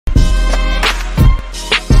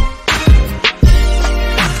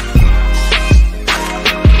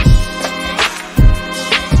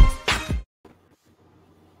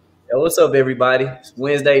What's up, everybody? It's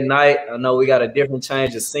Wednesday night. I know we got a different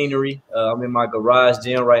change of scenery. I'm in my garage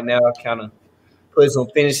gym right now, kind of putting some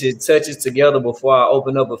finishing touches together before I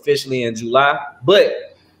open up officially in July.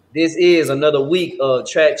 But this is another week of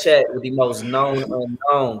Track Chat with the most known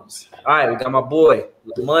unknowns. All right, we got my boy,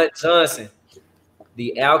 Lamont Johnson,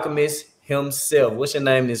 the alchemist himself. What's your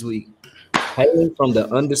name this week? Hailing from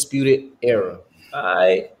the Undisputed Era. All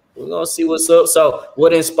right, we're going to see what's up. So,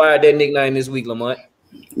 what inspired that nickname this week, Lamont?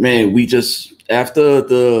 Man, we just after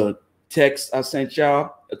the text I sent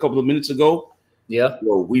y'all a couple of minutes ago. Yeah,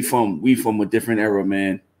 we from a different era,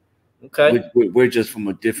 man. Okay, we're just from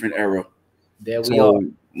a different era. There we are.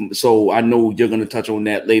 So I know you're gonna touch on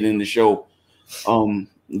that later in the show. Then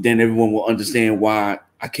everyone will understand why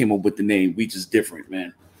I came up with the name. We just different,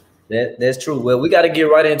 man. That's true. Well, we got to get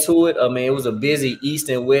right into it. I mean, it was a busy East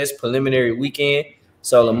and West preliminary weekend.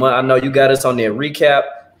 So Lamont, I know you got us on that recap.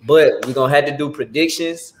 But we're going to have to do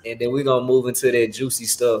predictions, and then we're going to move into that juicy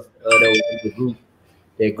stuff,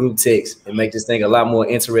 that group text, and make this thing a lot more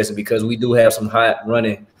interesting because we do have some hot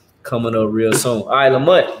running coming up real soon. All right,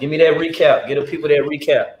 Lamont, give me that recap. Get the people that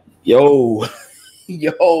recap. Yo,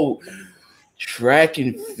 track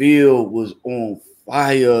and field was on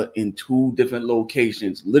fire in two different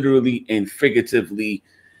locations, literally and figuratively.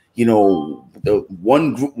 You know, the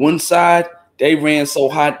one side, they ran so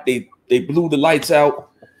hot, they blew the lights out.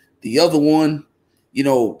 The other one, you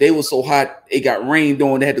know, they were so hot, it got rained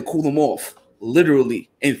on. They had to cool them off, literally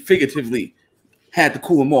and figuratively had to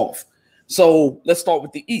cool them off. So let's start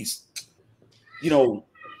with the East. You know,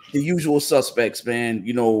 the usual suspects, man.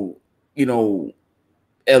 You know,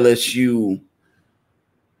 LSU,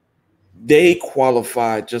 they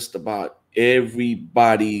qualified just about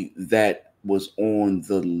everybody that was on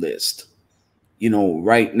the list. You know,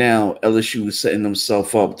 right now, LSU is setting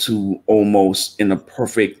themselves up to almost in a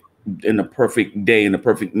perfect day, in a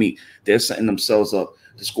perfect meet. They're setting themselves up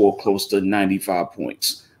to score close to 95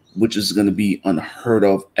 points, which is going to be unheard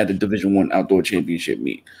of at a Division I outdoor championship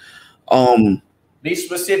meet. Be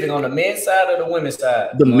specific on the men's side or the women's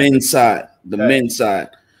side? The men's side. The men's side.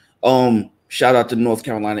 Shout out to North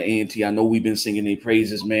Carolina A&T. I know we've been singing their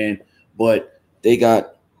praises, man, but they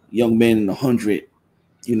got young men in the 100.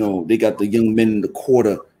 You know, they got the young men in the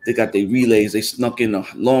quarter. They got their relays. They snuck in a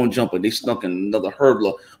long jumper. They snuck in another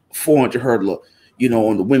hurdler, 400 hurdler. You know,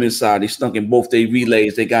 on the women's side, they snuck in both their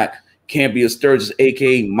relays. They got Cambria Sturgis,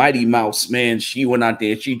 a.k.a. Mighty Mouse, man. She went out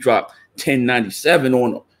there. She dropped 1097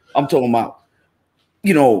 on them. I'm talking about,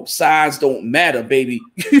 you know, size don't matter, baby.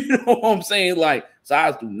 You know what I'm saying? Like,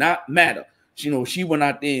 size do not matter. You know, she went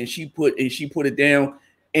out there and she put it down,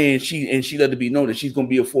 and she let it be known that she's gonna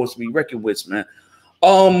be a force to be reckoned with, man.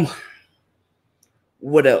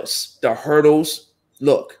 What else? The hurdles.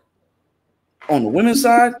 Look, on the women's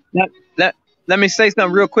side. Let me say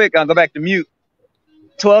something real quick. I'll go back to mute.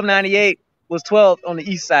 1298 was 12th on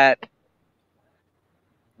the east side.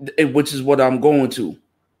 Which is what I'm going to.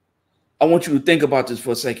 I want you to think about this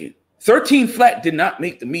for a second. 13 flat did not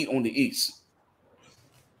make the meet on the east.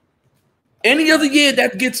 Any other year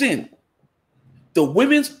that gets in. The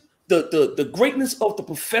women's, the greatness of the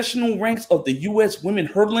professional ranks of the U.S. women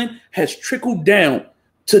hurdling has trickled down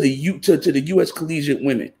to the U.S. collegiate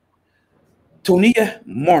women. Tonia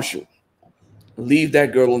Marshall, leave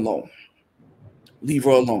that girl alone. Leave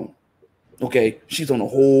her alone. Okay, she's on a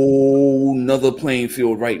whole nother playing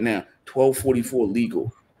field right now. 1244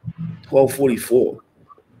 legal. 1244.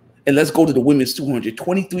 And let's go to the women's 200.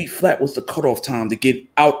 23 flat was the cutoff time to get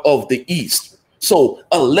out of the East. So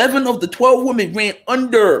 11 of the 12 women ran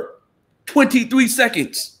under 23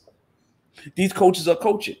 seconds. These coaches are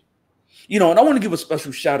coaching. You know, and I want to give a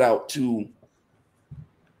special shout out to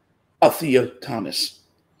Althea Thomas.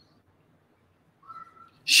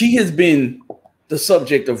 She has been the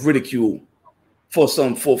subject of ridicule for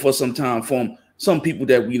some time from some people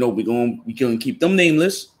that we know we're gonna keep them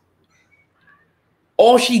nameless.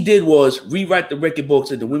 All she did was rewrite the record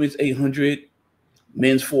books at the women's 800,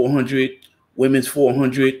 men's 400, women's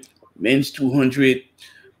 400, men's 200,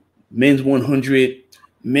 men's 100,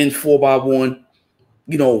 men's 4x1.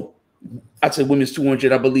 You know, I'd say women's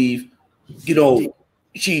 200, I believe. You know,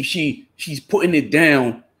 she's putting it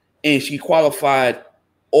down, and she qualified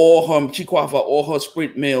all her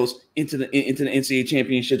sprint males into the NCAA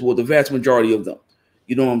championships, well, the vast majority of them.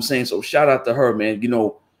 You know what I'm saying? So shout out to her, man. You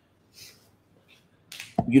know,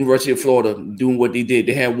 University of Florida doing what they did.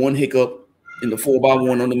 They had one hiccup in the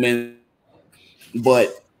 4x1 on the men,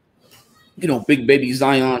 but you know, big baby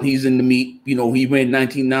Zion, he's in the meet. You know, he ran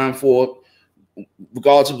 19.94.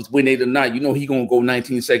 Regardless of his win 8 or not, you know he gonna go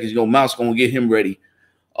 19 seconds. You know, Mouse gonna get him ready.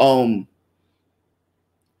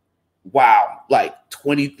 Wow, like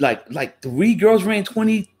 20, like 3 girls ran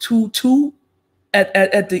 22-2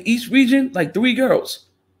 at the East region, like 3 girls.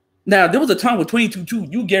 Now, there was a time with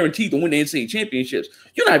 22-2, you guaranteed to win the NCAA championships.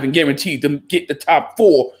 You're not even guaranteed to get the top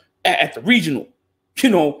 4 at the regional, you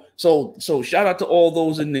know. So shout out to all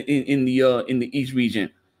those in the East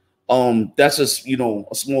region. That's just, you know,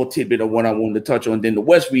 a small tidbit of what I wanted to touch on. Then the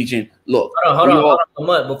West region, look. Hold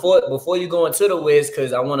on. Before you go into the West,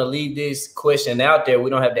 because I want to leave this question out there. We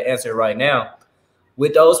don't have to answer it right now.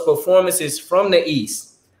 With those performances from the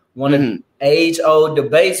East, one of the age-old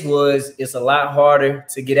debates was it's a lot harder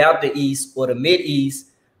to get out the East or the Mid-East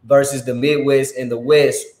versus the Midwest and the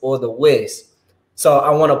West or the West. So I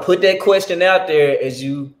want to put that question out there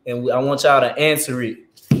I want y'all to answer it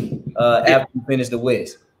after you finish the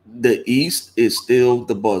West. The East is still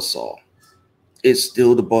the buzzsaw. It's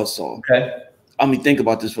still the buzzsaw. Okay. I mean, think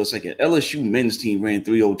about this for a second. LSU men's team ran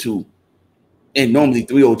 302. And normally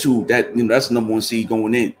 302, that's the number 1 seed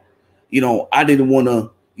going in. You know, I didn't want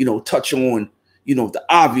to, you know, touch on, you know, the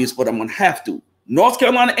obvious, but I'm going to have to. North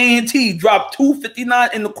Carolina A&T dropped 259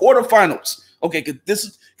 in the quarterfinals. Okay, because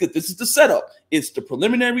this is the setup. It's the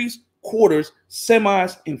preliminaries, quarters,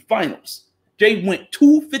 semis, and finals. They went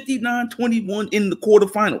 259-21 in the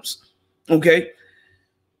quarterfinals. Okay.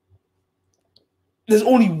 There's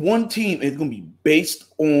only one team, it's going to be based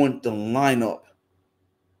on the lineup.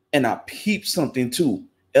 And I peeped something too.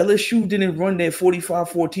 LSU didn't run that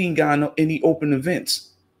 45-14 guy in any open events.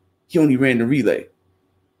 He only ran the relay.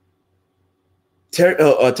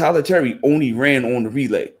 Tyler Terry only ran on the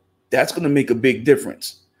relay. That's going to make a big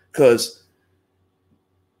difference because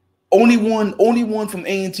only one from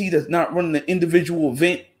A&T that's not running an individual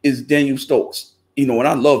event is Daniel Stokes. You know, and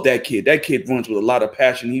I love that kid. That kid runs with a lot of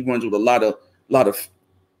passion. He runs with a lot of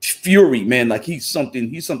fury, man. Like he's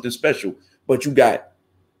something special. But you got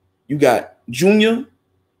Junior,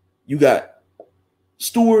 you got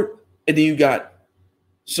Stewart, and then you got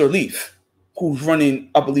Sirleaf, who's running,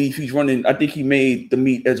 I think he made the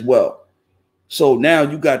meet as well. So now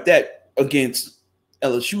you got that against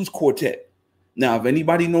LSU's quartet. Now, if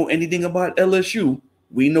anybody know anything about LSU,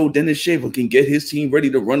 we know Dennis Shaver can get his team ready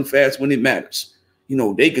to run fast when it matters. You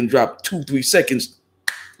know, they can drop 2-3 seconds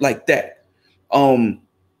like that.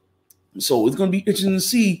 So it's going to be interesting to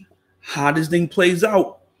see how this thing plays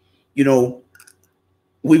out. You know,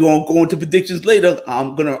 we're gonna go into predictions later.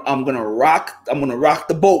 I'm gonna rock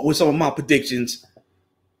the boat with some of my predictions,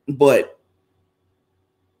 but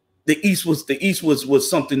the East was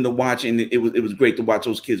something to watch, and it was great to watch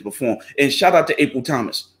those kids perform. And shout out to April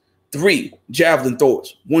Thomas, 3 javelin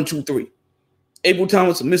throwers, 1, 2, 3. April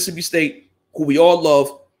Thomas of Mississippi State, who we all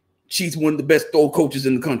love. She's one of the best throw coaches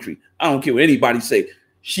in the country. I don't care what anybody say.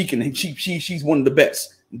 She's one of the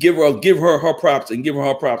best. Give her her props and give her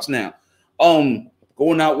her props now.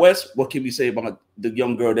 Going out west, what can we say about the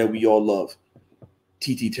young girl that we all love?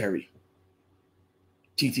 TT Terry,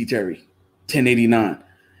 1089.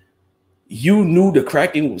 You knew the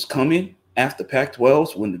cracking was coming after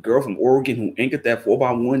Pac-12s when the girl from Oregon who anchored that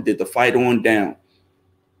 4x1 did the fight on down.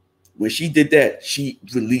 When she did that, she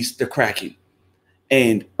released the cracking.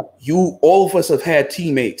 And all of us have had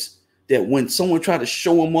teammates that when someone tried to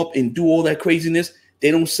show them up and do all that craziness, they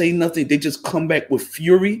don't say nothing. They just come back with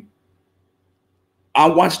fury. I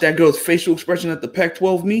watched that girl's facial expression at the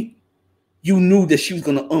Pac-12 meet. You knew that she was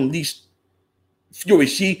going to unleash fury.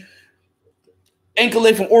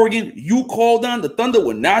 Ankle from Oregon, you called down the thunder.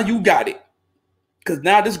 Well, now you got it. Because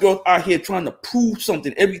now this girl's out here trying to prove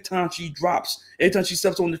something every time she drops. Every time she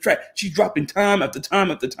steps on the track, she's dropping time after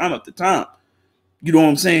time after time after time. You know what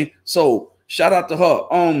I'm saying? So shout out to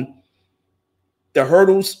her. The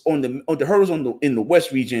hurdles in the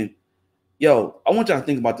West region. Yo, I want y'all to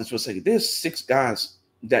think about this for a second. There's 6 guys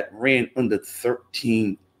that ran under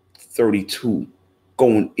 13:32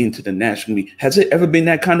 going into the national meet. Has it ever been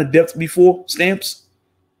that kind of depth before, Stamps?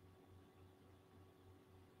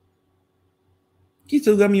 He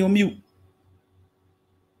still got me on mute.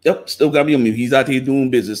 Yep, still got me on mute. He's out here doing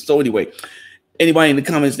business. So anyway, anybody in the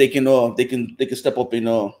comments, they can step up and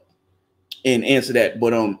answer that.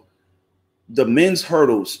 But the men's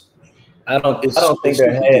hurdles. I don't think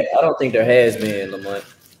there has been, Lamont.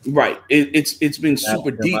 Right. It's been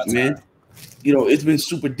super deep, man. You know, it's been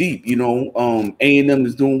super deep. You know, A&M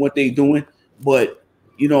is doing what they're doing, but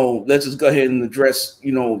you know, let's just go ahead and address,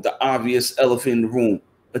 you know, the obvious elephant in the room.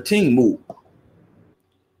 Ating Mu.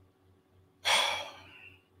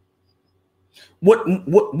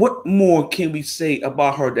 What more can we say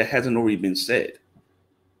about her that hasn't already been said?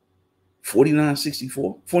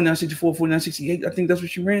 49.64, 49.68. I think that's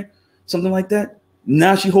what she ran. Something like that.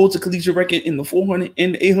 Now she holds a collegiate record in the 400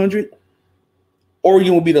 and the 800.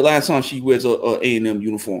 Oregon will be the last time she wears a A&M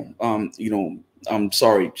uniform. I'm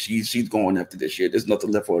sorry, she's going after this year. There's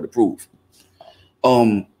nothing left for her to prove.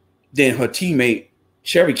 Then her teammate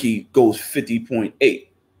Cherokee goes 50.8,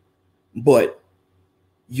 but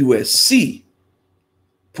USC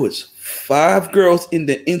puts 5 girls in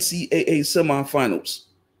the NCAA semifinals.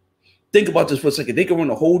 Think about this for a second. They can run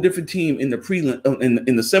a whole different team in the prelim,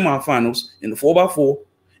 in the semifinals, in the 4x4,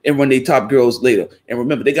 and run their top girls later. And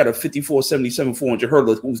remember, they got a 54, 77, 400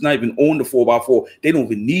 hurdler who's not even on the 4x4. They don't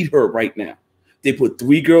even need her right now. They put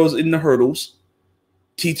 3 girls in the hurdles.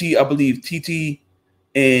 I believe TT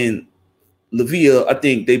and Lavia, I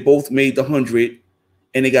think they both made the 100,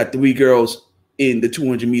 and they got 3 girls in the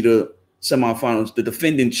 200-meter semifinals. The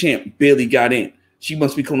defending champ barely got in. She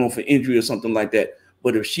must be coming off an injury or something like that.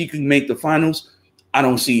 But if she can make the finals, I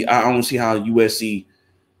don't see how USC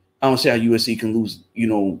can lose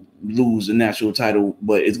the national title.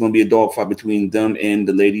 But it's going to be a dogfight between them and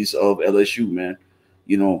the ladies of LSU, man.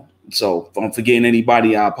 So if I'm forgetting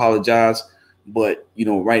anybody, I apologize. But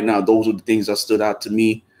right now, those are the things that stood out to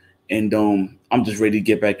me, and I'm just ready to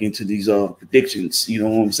get back into these predictions. You know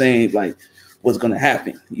what I'm saying? Like, what's going to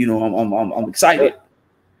happen? I'm excited.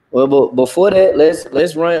 Well, but before that,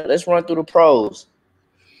 let's run through the pros.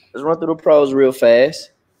 Let's run through the pros real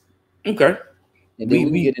fast. Okay. And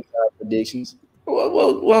then we get into our predictions.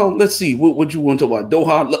 Well, let's see. What you want to talk about?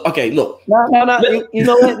 Doha? Okay, look. No. You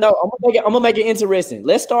know what? No, I'm gonna make it interesting.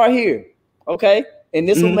 Let's start here. Okay? And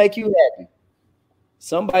this will make you happy.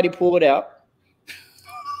 Somebody pull it out.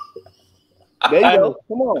 There you go.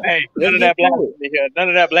 Come on. Hey, none of that blasphemy here. None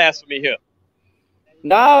of that blasphemy here.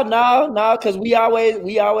 No, because we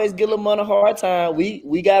always give them on a hard time.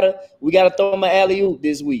 We gotta throw them an alley-oop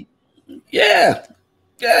this week. Yeah.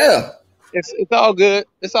 It's all good.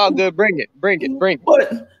 It's all good. Bring it.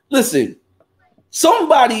 But listen,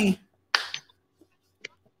 somebody,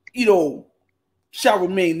 shall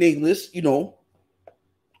remain nameless,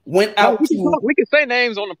 went out to. We can say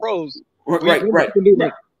names on the pros. Right.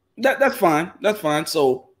 That's fine. That's fine.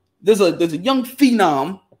 So there's a young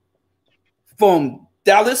phenom from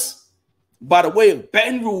Dallas, by the way of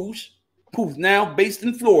Baton Rouge, who's now based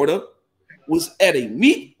in Florida, was at a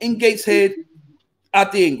meet in Gateshead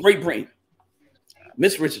out there in Great Britain.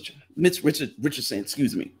 Miss Richardson,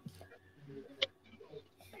 excuse me.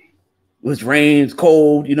 It was rains,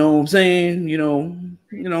 cold, you know what I'm saying?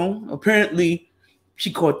 Apparently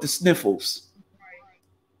she caught the sniffles.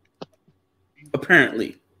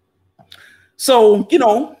 Apparently. So,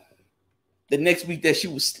 the next week that she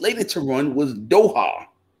was slated to run was Doha.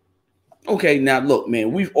 Okay, now look,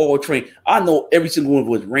 man, we've all trained. I know every single one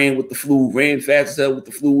of us ran with the flu, ran fast as hell with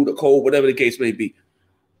the flu, the cold, whatever the case may be.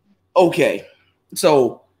 Okay,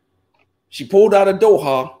 so she pulled out of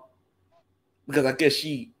Doha because I guess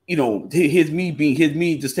she, his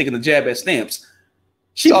me just taking a jab at stamps.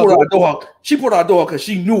 She pulled out of Doha. She pulled out of Doha because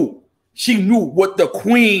she knew what the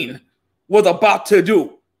queen was about to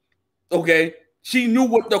do. Okay. She knew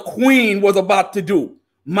what the queen was about to do.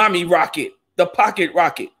 Mommy rocket, the pocket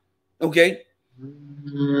rocket. Okay.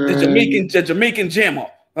 The Jamaican jammer.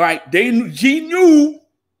 All right. She knew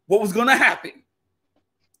what was going to happen.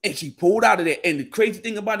 And she pulled out of there. And the crazy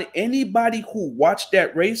thing about it, anybody who watched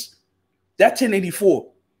that race, that 1084,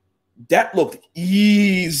 that looked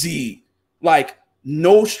easy. Like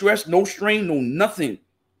no stress, no strain, no nothing.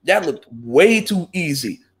 That looked way too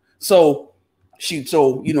easy. So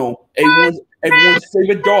everyone's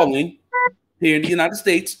favorite darling here in the United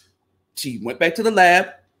States. She went back to the lab.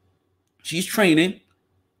 She's training.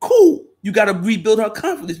 Cool. You got to rebuild her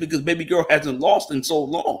confidence because baby girl hasn't lost in so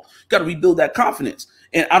long. Got to rebuild that confidence.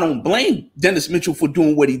 And I don't blame Dennis Mitchell for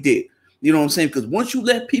doing what he did. You know what I'm saying? Because once you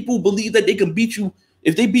let people believe that they can beat you,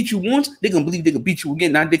 if they beat you once, they can believe they can beat you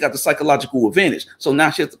again. Now they got the psychological advantage. So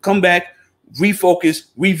now she has to come back,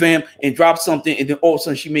 refocus, revamp, and drop something. And then all of a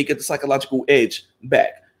sudden she may get the psychological edge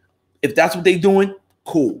back. If that's what they doing,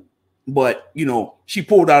 cool. But, she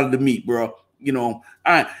pulled out of the meat, bro.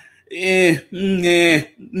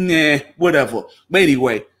 Whatever. But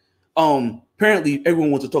anyway, apparently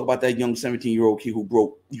everyone wants to talk about that young 17-year-old kid who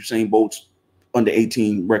broke Usain Bolt's under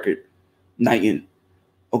 18 record night in.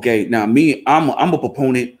 Okay, now me, I'm a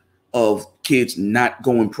proponent of kids not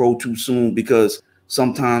going pro too soon because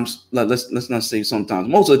sometimes, let's not say sometimes,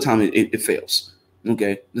 most of the time it fails.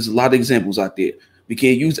 Okay, there's a lot of examples out there. We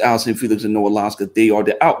can't use Allison Felix and Noah Lyles because they are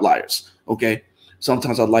the outliers. Okay.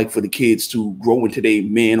 Sometimes I like for the kids to grow into their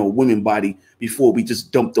man or woman body before we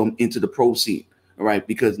just dump them into the pro scene. All right.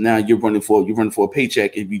 Because now you're running for a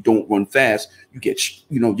paycheck. If you don't run fast, you're going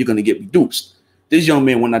to get reduced. This young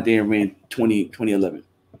man went out there and ran 2011.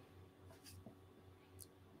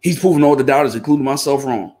 He's proven all the doubters, including myself,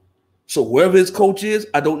 wrong. So whoever his coach is,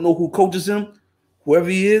 I don't know who coaches him. Whoever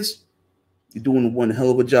he is, you're doing one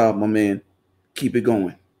hell of a job, my man. Keep it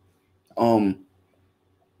going.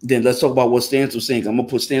 Then let's talk about what Stamps was saying. I'm gonna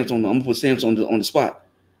put Stamps on the spot.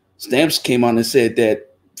 Stamps came out and said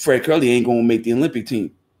that Fred Curley ain't gonna make the Olympic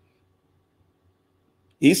team.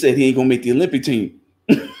 He said he ain't gonna make the Olympic team.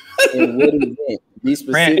 And what event? Be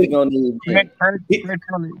specific on the event. Fred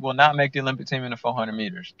Curley will not make the Olympic team in the 400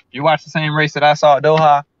 meters. If you watch the same race that I saw at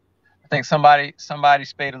Doha, I think somebody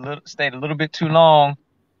stayed a little bit too long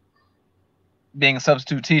being a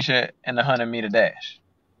substitute teacher in the 100-meter dash.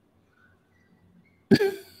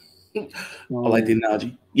 I like the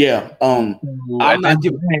analogy. Yeah.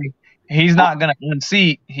 He's not gonna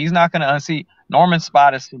unseat. Norman's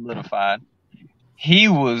spot is solidified. He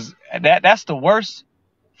was that's the worst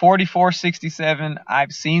 44.67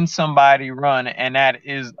 I've seen somebody run, and that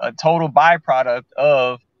is a total byproduct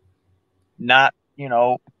of not,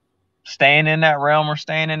 staying in that realm or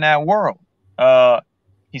staying in that world.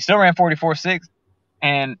 He still ran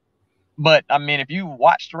 44.6, but I mean, if you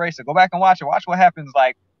watch the race, go back and watch it. Watch what happens.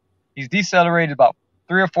 Like, he's decelerated about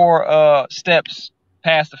 3 or 4 steps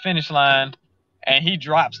past the finish line, and he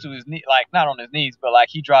drops to his knee, like not on his knees, but like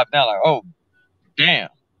he dropped down, like, oh, damn,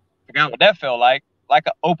 forgot what that felt like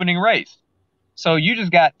an opening race. So you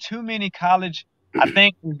just got too many college. I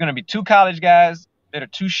think there's going to be 2 college guys that are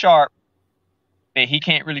too sharp that he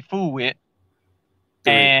can't really fool with,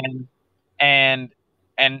 and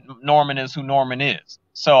Norman is who Norman is.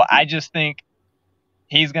 So I just think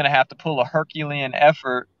he's going to have to pull a Herculean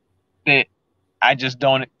effort that I just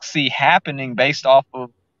don't see happening based off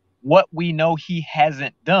of what we know he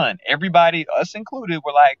hasn't done. Everybody, us included,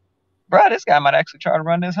 were like, bro, this guy might actually try to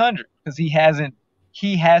run this 100 because he hasn't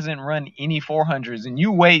run any 400s. And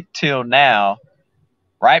you wait till now,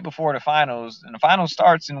 right before the finals, and the finals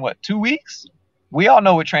starts in 2 weeks? We all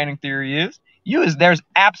know what training theory is. There's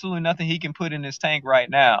absolutely nothing he can put in his tank right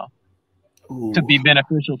now to be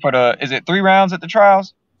beneficial for is it 3 rounds at the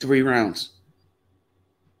trials? 3 rounds.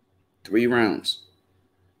 3 rounds.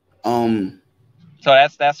 So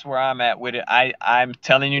that's where I'm at with it. I'm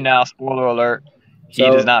telling you now, spoiler alert, he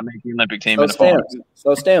does not make the Olympic team in the fall.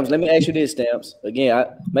 So Stamps, let me ask you this, Stamps. Again,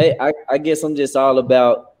 I guess I'm just all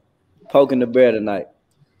about poking the bear tonight.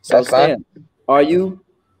 So Stamps, are you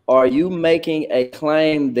making a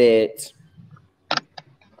claim that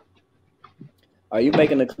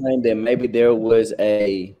maybe there was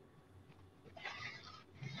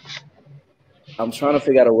I'm trying to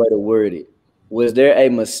figure out a way to word it. Was there a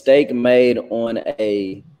mistake made on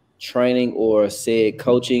a training or said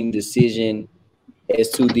coaching decision as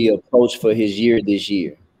to the approach for his year this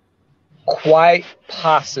year? Quite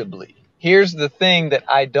possibly. Here's the thing that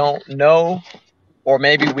I don't know, or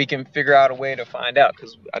maybe we can figure out a way to find out,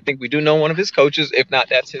 because I think we do know one of his coaches, if not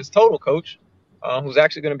that's his total coach, who's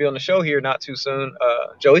actually going to be on the show here not too soon,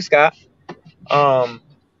 Joey Scott.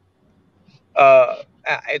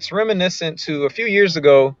 It's reminiscent to a few years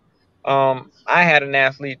ago. I had an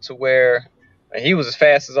athlete to where he was as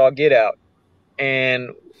fast as all get out,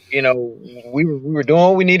 and we were doing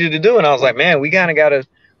what we needed to do, and I was like, man, we kind of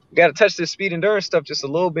gotta touch this speed endurance stuff just a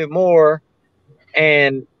little bit more,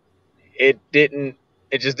 and it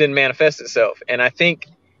just didn't manifest itself. And I think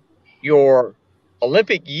your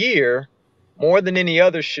Olympic year, more than any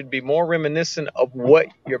other, should be more reminiscent of what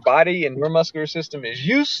your body and your muscular system is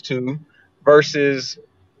used to versus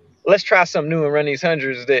let's try something new and run these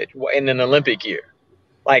 100s that in an Olympic year.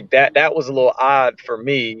 Like that was a little odd for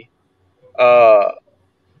me.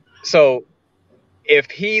 So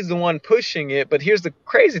if he's the one pushing it, but here's the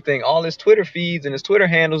crazy thing, all his Twitter feeds and his Twitter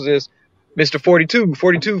handles is Mr. 42,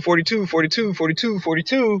 42, 42, 42, 42,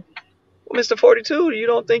 42. Well, Mr. 42, you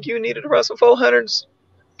don't think you needed to run some 400s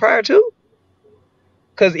prior to?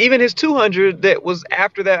 Because even his 200 that was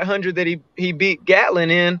after that 100 that he beat Gatlin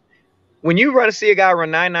in, when you see a guy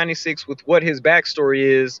run 996 with what his backstory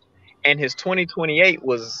is, and his 2028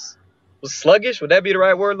 was sluggish, would that be the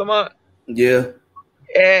right word, Lamont? Yeah.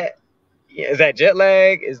 Is that jet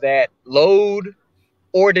lag? Is that load?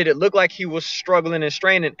 Or did it look like he was struggling and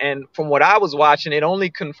straining? And from what I was watching, it only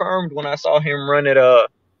confirmed when I saw him run at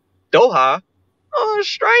Doha. Oh,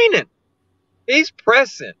 straining. He's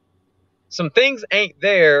pressing. Some things ain't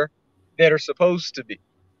there that are supposed to be.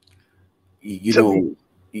 I'm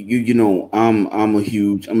a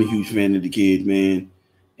huge fan of the kid, man.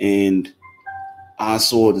 And I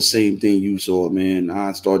saw the same thing you saw, man.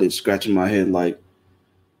 I started scratching my head like,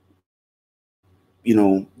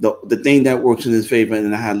 the thing that works in his favor,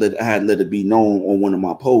 and I had let it be known on one of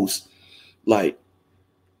my posts, like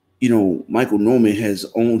you know, Michael Norman has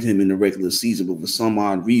owned him in the regular season, but for some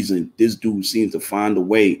odd reason, this dude seems to find a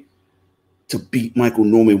way to beat Michael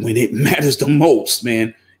Norman when it matters the most,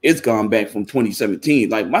 man. It's gone back from 2017.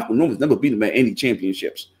 Like, Michael Norman's never beat him at any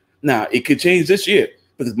championships. Now, it could change this year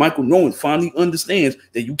because Michael Norman finally understands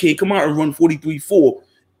that you can't come out and run 43-4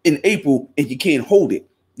 in April and you can't hold it.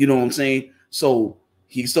 You know what I'm saying? So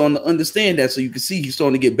he's starting to understand that. So you can see he's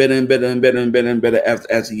starting to get better and better and better and better and better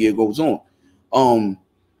as the year goes on.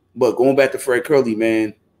 But going back to Fred Curley,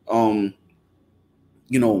 man,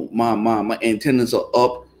 you know, my antennas are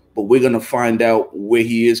up, but we're gonna find out where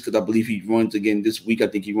he is because I believe he runs again this week. I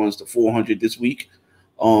think he runs the 400 this week.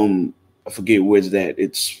 I forget where's that.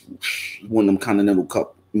 It's one of them Continental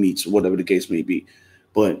Cup meets, or whatever the case may be.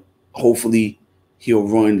 But hopefully he'll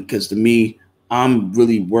run because to me, I'm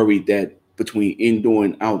really worried that between indoor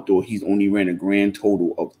and outdoor, he's only ran a grand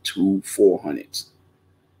total of 2 400s.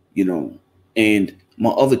 You know, and my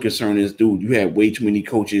other concern is, dude, you had way too many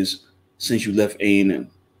coaches since you left A&M.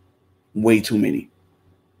 Way too many.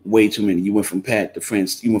 Way too many. You went from Pat to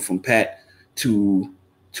France. You went from Pat to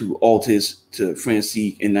Altis to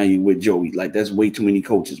Francique, and now you're with Joey. Like, that's way too many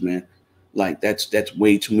coaches, man. Like, that's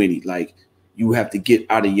way too many. Like, you have to get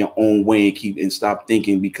out of your own way and stop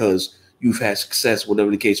thinking because you've had success, whatever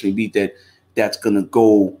the case may be, that's gonna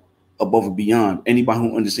go above and beyond. Anybody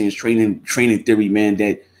who understands training theory, man,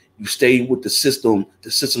 that you stay with the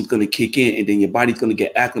system's going to kick in, and then your body's going to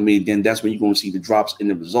get acclimated. Then that's when you're going to see the drops in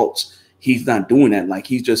the results. He's not doing that. Like,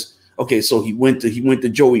 he's just okay. So he went to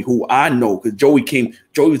Joey, who I know because Joey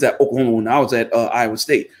was at Oklahoma when I was at Iowa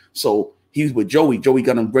State. So he was with Joey. Joey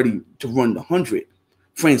got him ready to run the 100.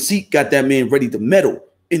 Francique got that man ready to medal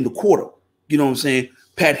in the quarter. You know what I'm saying?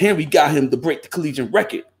 Pat Henry got him to break the collegiate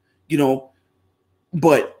record. You know,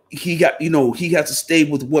 but he got, you know, he has to stay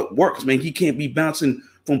with what works, man. He can't be bouncing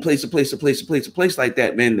from place to place to place to place to place like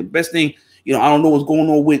that, man. The best thing, you know, I don't know what's going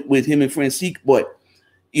on with him and Francique, but,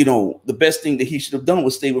 you know, the best thing that he should have done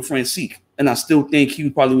was stay with Francique. And I still think he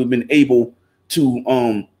probably would have been able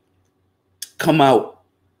to come out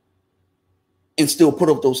and still put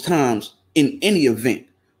up those times in any event.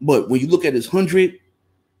 But when you look at his 100,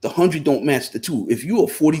 the 100 don't match the 2. If you're a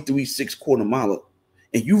 43.6 quarter miler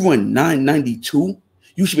and you run 992,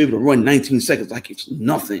 you should be able to run 19 seconds like it's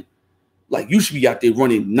nothing. Like, you should be out there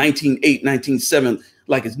running 19.8, 19.7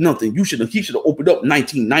 like it's nothing. He should have opened up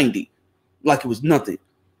 1990 like it was nothing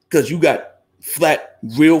because you got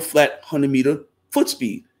real flat 100-meter foot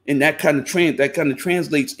speed, and that kind of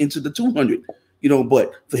translates into the 200. You know,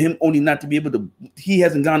 but for him only not to be able to, he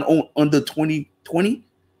hasn't gone on under 2020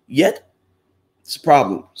 yet. It's a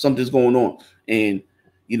problem. Something's going on, and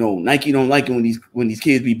you know, Nike don't like it when these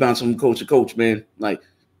kids be bouncing from coach to coach, man. Like,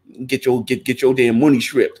 get your damn money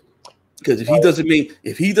stripped. Because if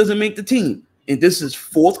he doesn't make the team, and this is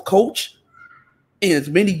 4th coach in as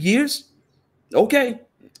many years, okay.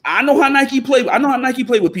 I know how Nike play. I know how Nike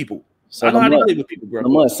play with people. So I know how they play with people,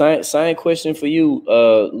 bro. Same question for you.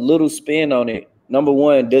 Little spin on it. Number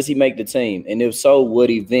one, does he make the team? And if so,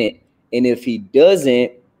 what event? And if he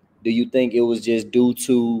doesn't, do you think it was just due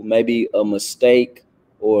to maybe a mistake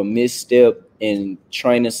or a misstep in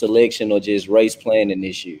training selection or just race planning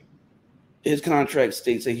this year? His contract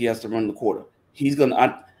states that he has to run the quarter. He's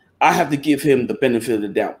gonna. I have to give him the benefit of the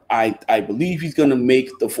doubt. I believe he's gonna make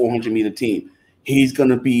the 400-meter team. He's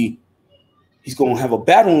gonna have a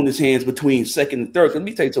battle on his hands between second and third. Let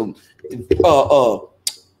me tell you something.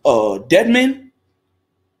 Deadman,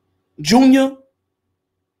 Jr.,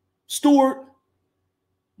 Stewart,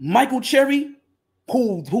 Michael Cherry,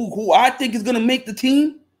 who I think is gonna make the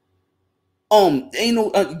team. Ain't no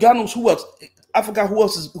God knows who else. I forgot who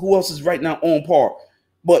else is right now on par.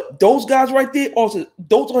 But those guys right there, also,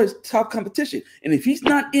 those are his top competition. And if he's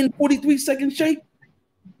not in 43-second shape,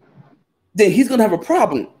 then he's gonna have a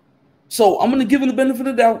problem. So I'm gonna give him the benefit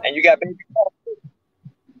of the doubt. And you got Baby Ross.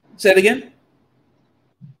 Say it again.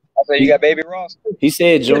 I said you got Baby Ross. He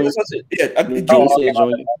said Junior. Junior.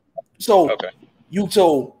 So okay. You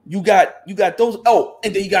got those. Oh,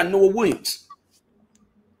 and then you got Noah Williams.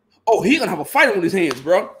 Oh, he's gonna have a fight on his hands,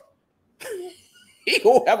 bro. He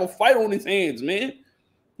gonna have a fight on his hands, man.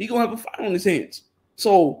 He gonna have a fight on his hands.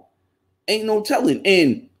 So ain't no telling.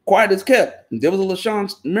 And quiet as kept. There was a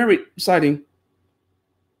LaShawn Merritt sighting.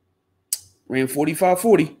 Ran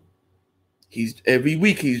 45-40. He's every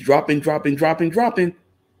week he's dropping.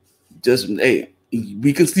 Just hey,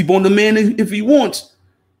 we can sleep on the man if he wants.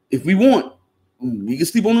 If we want, we can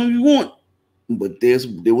sleep on him if we want. But there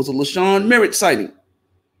was a LaShawn Merritt sighting.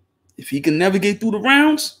 If he can navigate through the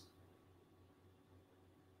rounds.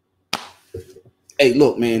 Hey,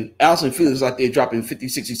 look, man, Allison Felix was out there dropping 50,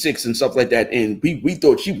 66 and stuff like that, and we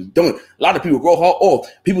thought she was done. A lot of people wrote her off.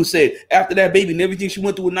 People said after that baby and everything she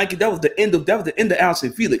went through with Nike, that was the end of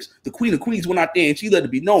Allison Felix. The Queen of Queens went out there and she let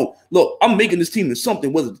it be known. Look, I'm making this team in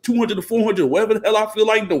something, whether it's 200 or 400 or whatever the hell I feel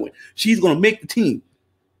like doing. She's gonna make the team.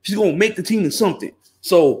 She's gonna make the team in something.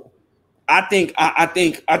 So I think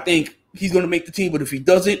he's gonna make the team, but if he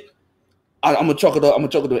doesn't, I'm gonna chalk it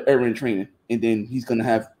up to error in training, and then he's gonna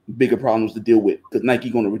have bigger problems to deal with because Nike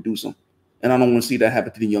gonna reduce him, and I don't want to see that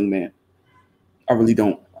happen to the young man. I really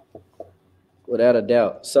don't. Without a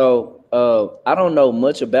doubt. So I don't know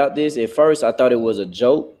much about this. At first, I thought it was a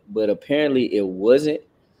joke, but apparently it wasn't.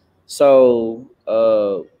 So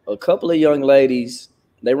a couple of young ladies,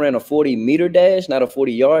 they ran a 40-meter dash, not a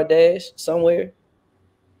 40-yard dash somewhere.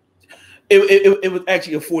 It was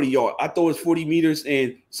actually a 40-yard. I thought it was 40 meters,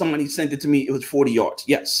 and somebody sent it to me. It was 40 yards.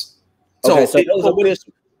 Yes. So, okay, so it was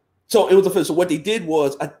official. So it was official. So what they did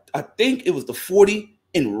was, I think it was the 40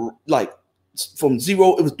 and like from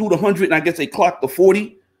 0, it was through the 100, and I guess they clocked the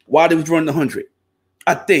 40 while they was running the 100.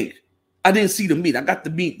 I think. I didn't see the meet. I got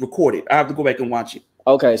the meet recorded. I have to go back and watch it.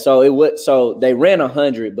 Okay, so they ran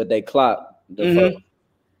 100, but they clocked the first.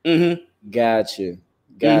 Mm-hmm. Gotcha.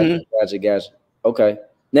 Okay.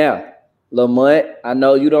 Now, Lamont, I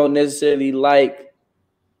know you don't necessarily like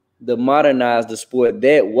the modernize the sport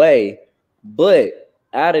that way, but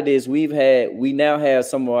out of this, we now have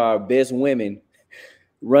some of our best women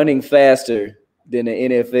running faster than the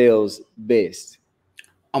NFL's best.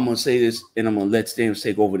 I'm gonna say this, and I'm gonna let Stams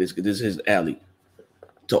take over this because this is his alley.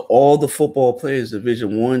 To all the football players,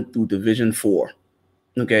 Division 1 through Division 4,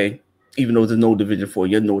 okay, even though there's no Division 4,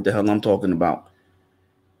 you know what the hell I'm talking about.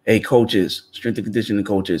 Hey, coaches, strength and conditioning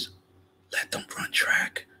coaches, let them run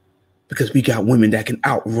track because we got women that can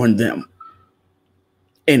outrun them,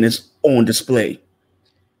 and it's on display.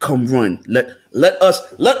 Come run. Let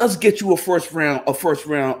us get you a first round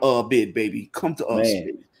bid, baby. Come to us.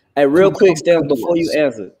 Man. Hey, real quick, Stamps, before you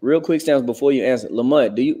answer.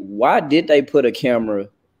 Lamont, why did they put a camera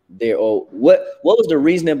there, or what was the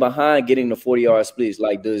reasoning behind getting the 40-yard splits?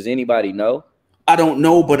 Like, does anybody know? I don't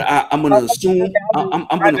know, but I'm gonna assume. I'm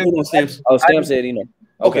gonna hold on, Stamps. Oh, Stamps said he know.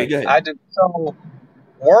 Okay, go ahead. So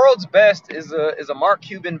World's Best is a Mark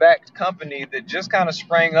Cuban backed company that just kind of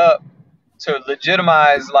sprang up to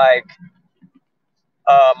legitimize like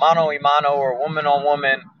mano a mano or woman on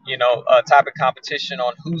woman, type of competition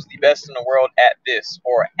on who's the best in the world at this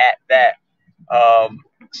or at that.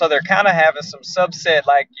 So they're kind of having some subset,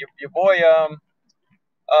 like your boy,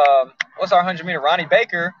 what's our 100-meter, Ronnie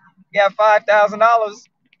Baker, he got $5,000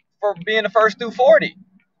 for being the first through 40,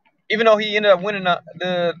 even though he ended up winning the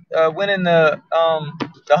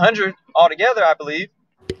 100 altogether, I believe.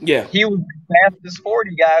 Yeah, he was the fastest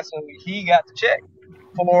 40 guy, so he got the check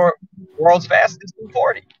for world's fastest through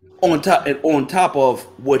 40. On top of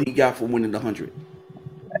what he got for winning the 100.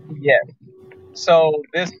 Yeah. So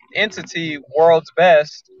this entity, World's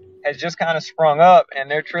Best, has just kind of sprung up, and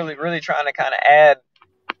they're really trying to kind of add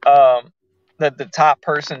the top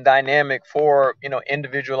person dynamic for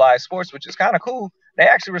individualized sports, which is kind of cool. They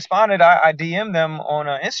actually responded. I DM'd them on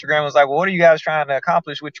Instagram. Was like, well, what are you guys trying to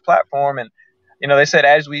accomplish with your platform? And they said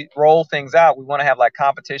as we roll things out, we want to have like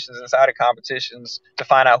competitions inside of competitions to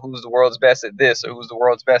find out who's the world's best at this or who's the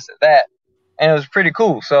world's best at that. And it was pretty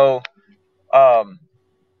cool. So,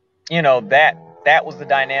 that was the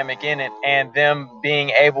dynamic in it, and them being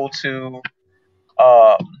able to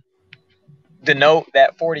denote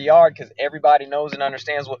that 40-yard, because everybody knows and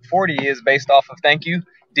understands what 40 is based off of, thank you,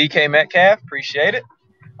 DK Metcalf, appreciate it.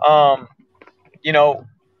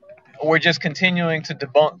 We're just continuing to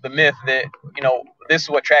debunk the myth that, this is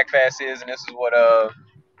what track fast is and this is what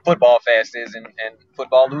football fast is, and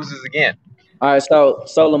football loses again. All right, so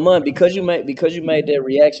Lamont, because you made that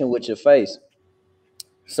reaction with your face,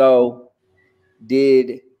 so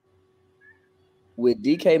with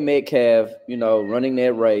DK Metcalf, running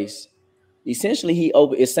that race, essentially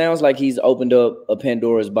it sounds like he's opened up a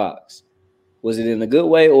Pandora's box. Was it in a good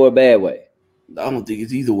way or a bad way? I don't think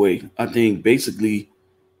it's either way. I think basically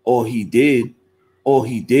all he did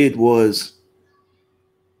was,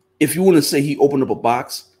 if you want to say he opened up a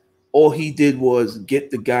box, all he did was get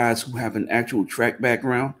the guys who have an actual track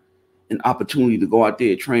background an opportunity to go out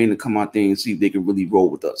there, train, and come out there and see if they can really roll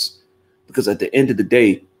with us. Because at the end of the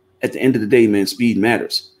day, man, speed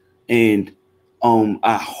matters. And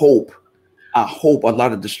I hope a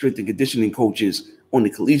lot of the strength and conditioning coaches on the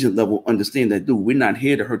collegiate level understand that, dude, we're not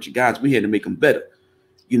here to hurt you guys. We're here to make them better.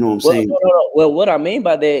 You know what I'm saying? No. Well, what I mean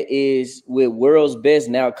by that is with World's Best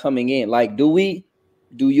now coming in, like, do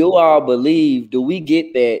you all believe, do we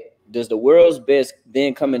get that does the world's best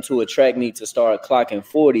then come into a track meet to start clocking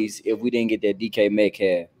 40s if we didn't get that DK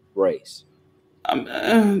Metcalf race?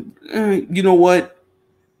 You know what?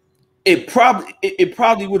 It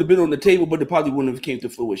probably would have been on the table, but it probably wouldn't have came to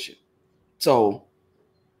fruition. So,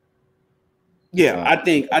 yeah, I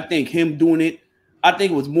think him doing it, I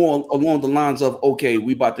think it was more along the lines of, okay,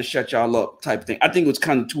 we about to shut y'all up type of thing. I think it was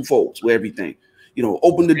kind of twofold with everything. You know,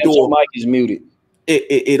 open the door. Your mic is muted.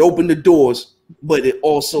 It opened the doors, but it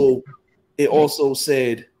also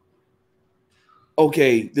said,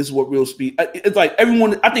 okay, this is what real speed. It's like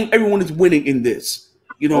everyone. I think everyone is winning in this.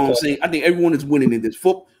 You know what I'm saying? I think everyone is winning in this.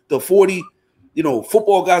 The 40, you know,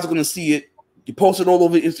 football guys are gonna see it. You post it all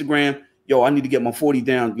over Instagram. Yo, I need to get my 40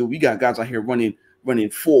 down. Yo, we got guys out here running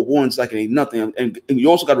 4-1s like it ain't nothing. And you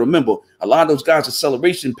also got to remember, a lot of those guys'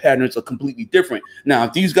 acceleration patterns are completely different. Now,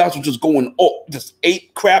 if these guys were just going just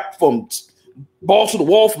ate crap from balls to the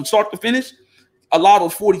wall from start to finish, a lot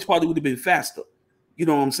of those 40s probably would have been faster. You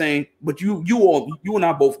know what I'm saying? But you and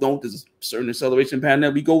I both know there's a certain acceleration pattern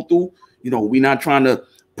that we go through. You know, we're not trying to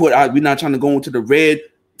go into the red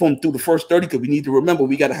from through the first 30 because we need to remember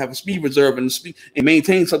we got to have a speed reserve and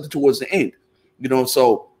maintain something towards the end. You know,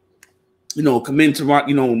 so commend to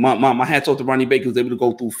my hats off to Ronnie Baker, was able to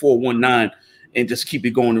go through 4.19 and just keep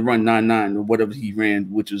it going and run 9.9 or whatever he ran,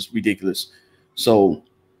 which is ridiculous. So,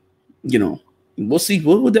 we'll see.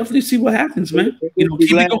 We'll definitely see what happens, man.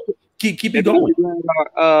 Keep it going.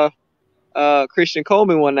 Christian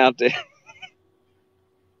Coleman went out there.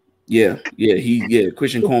 Yeah,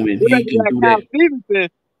 Christian Coleman, he can do that. Stevenson,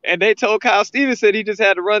 and they told Kyle Stevenson he just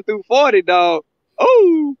had to run through 40, dog.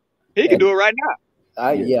 Oh, he can do it right now.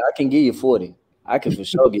 I can give you 40. I can for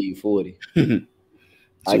sure give you 40. Man.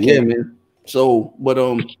 So, but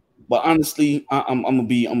honestly, I'm gonna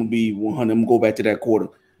be 100. I'm gonna go back to that quarter.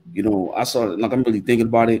 I saw it, like I'm really thinking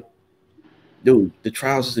about it, dude. The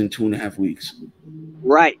trials is in 2.5 weeks.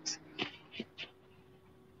 Right.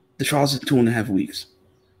 The trials is 2.5 weeks.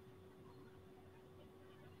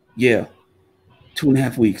 Yeah,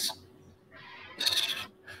 2.5 weeks.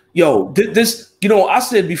 Yo, this, I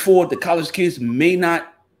said before the college kids may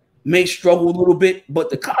struggle a little bit, but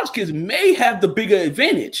the college kids may have the bigger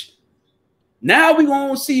advantage. Now we're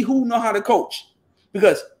going to see who know how to coach.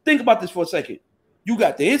 Because think about this for a second. You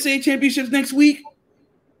got the NCAA championships next week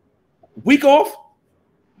off,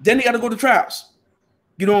 then they got to go to trials.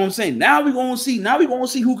 You know what I'm saying? Now we're going to see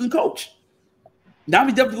who can coach. Now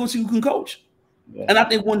we definitely going to see who can coach. Yeah. And I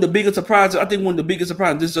think one of the biggest surprises,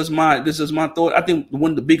 this is my thought. I think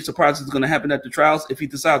one of the big surprises that's going to happen at the trials, if he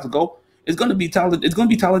decides to go, is going to be Tyler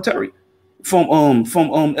Terry from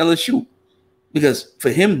LSU. Because for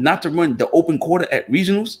him not to run the open quarter at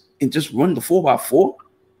regionals and just run the 4x4,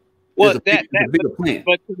 well, a bigger plan.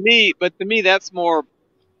 But to me, that's more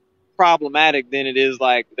problematic than it is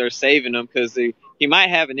like they're saving him, because he might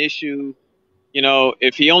have an issue.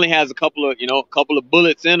 If he only has a couple of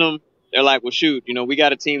bullets in him, they're like, well, shoot, we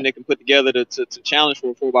got a team they can put together to challenge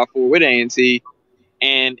for a 4x4 with A&T.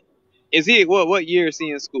 And is he what year is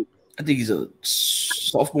he in school? I think he's a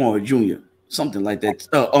sophomore or junior, something like that.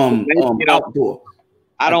 Outdoor.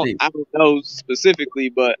 I don't know specifically,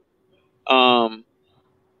 but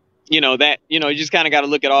you just kind of got to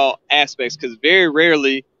look at all aspects, because very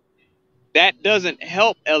rarely that doesn't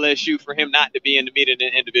help LSU for him not to be in the meet in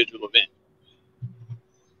an individual event.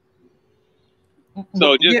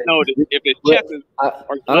 So just know that if it's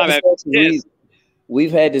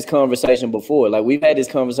we've had this conversation before. Like, we've had this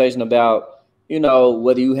conversation about,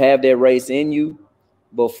 whether you have that race in you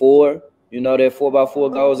before, that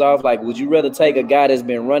 4x4 goes off. Like, would you rather take a guy that's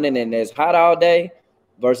been running and that's hot all day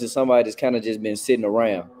versus somebody that's kind of just been sitting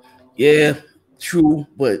around? Yeah, true.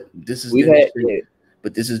 But this is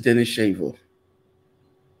Dennis Shaver.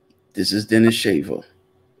 This is Dennis Shaver.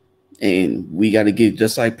 And we got to give,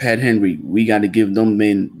 just like Pat Henry, we got to give them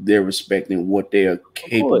men their respect and what they are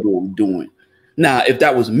capable of doing. Now, if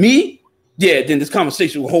that was me, then this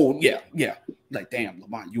conversation will hold. Yeah. Like, damn,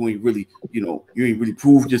 Lamont, you ain't really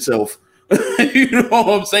proved yourself. You know what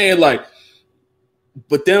I'm saying? Like,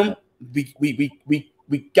 but them, we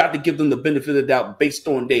got to give them the benefit of the doubt based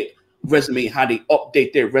on their resume, how they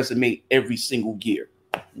update their resume every single year.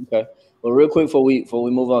 Okay. Well, real quick before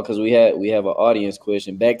we move on, because we have an audience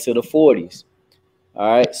question. Back to the 40s. All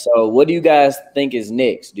right. So what do you guys think is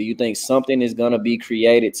next? Do you think something is going to be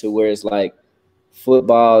created to where it's like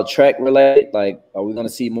football track related? Like, are we going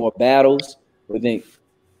to see more battles? What do you think?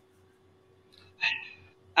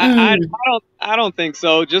 I don't think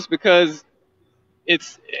so. Just because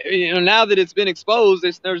it's, now that it's been exposed,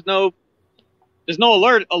 there's no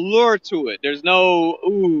allure to it. There's no,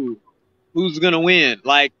 who's going to win?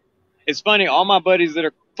 Like, it's funny, all my buddies that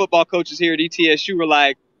are football coaches here at ETSU were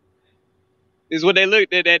like, this is what they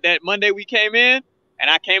looked at that Monday we came in, and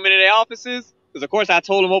I came into their offices, because of course I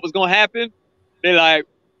told them what was going to happen. They're like,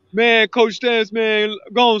 man, Coach Stance, man,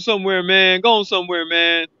 go on somewhere, man.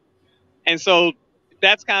 And so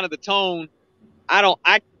that's kind of the tone.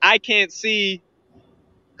 I can't see,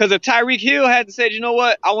 because if Tyreek Hill had said, you know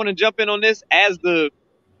what, I want to jump in on this as the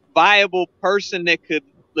viable person that could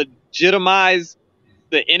legitimize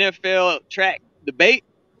the NFL track debate,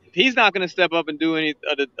 if he's not going to step up and do any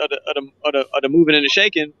of the moving and the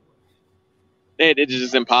shaking, it's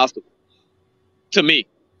just impossible to me.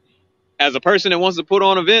 As a person that wants to put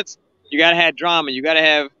on events, you got to have drama. You got to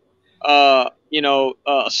have, a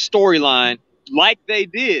storyline like they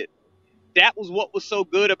did. That was what was so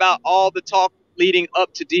good about all the talk leading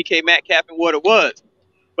up to DK Metcalf and what it was.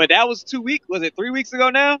 But that was 2 weeks. Was it 3 weeks ago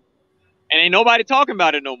now? And ain't nobody talking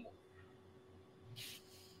about it no more.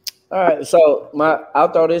 All right, so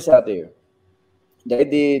I'll throw this out there. They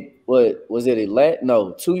did, what was it?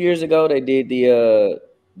 No, 2 years ago they did the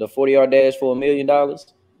 40-yard dash for $1 million.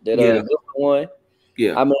 That one.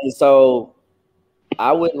 Yeah. I mean, so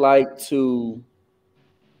I would like to.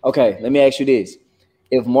 Okay, let me ask you this: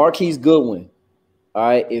 if Marquise Goodwin, all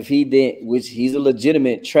right, if he did, which he's a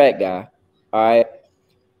legitimate track guy, all right,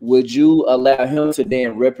 would you allow him to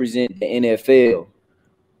then represent the NFL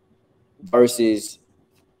versus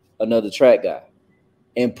another track guy,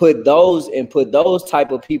 and put those type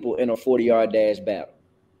of people in a 40-yard dash battle?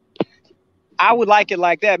 I would like it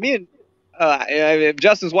like that. Me and if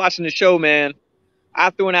Justin's watching the show, man, I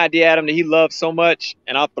threw an idea at him that he loves so much,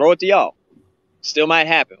 and I'll throw it to y'all. Still might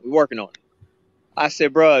happen. We're working on it. I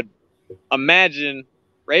said, bro, imagine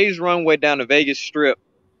Ray's runway down the Vegas Strip,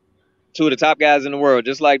 two of the top guys in the world,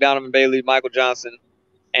 just like Donovan Bailey, Michael Johnson,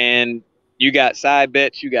 and you got side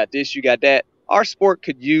bets, you got this, you got that. Our sport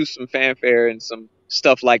could use some fanfare and some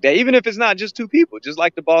stuff like that, even if it's not just two people, just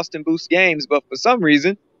like the Boston Boost games. But for some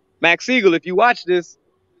reason, Max Siegel, if you watch this,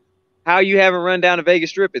 how you haven't run down the Vegas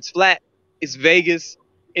Strip? It's flat. It's Vegas.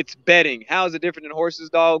 It's betting. How is it different than horses,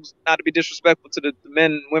 dogs? Not to be disrespectful to the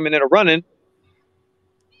men and women that are running.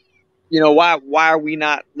 Why are we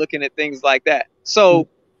not looking at things like that? So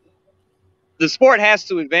the sport has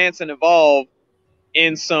to advance and evolve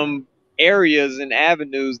in some areas and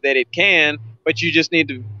avenues that it can, but you just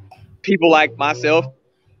need people like myself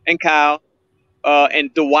and Kyle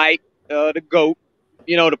and Dwight, the GOAT,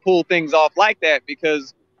 to pull things off like that,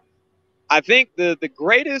 because I think the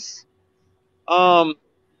greatest,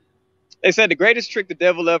 they said the greatest trick the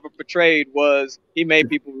devil ever portrayed was he made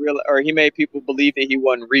people believe that he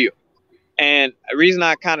wasn't real. And the reason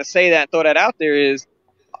I kind of say that and throw that out there is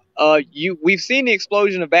we've seen the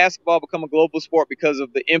explosion of basketball become a global sport because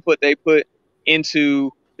of the input they put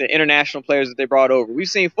into the international players that they brought over. We've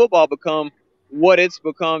seen football become what it's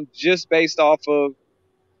become just based off of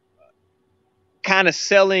kind of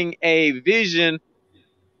selling a vision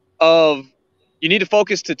of you need to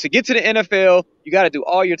focus to get to the NFL. You got to do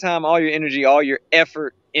all your time, all your energy, all your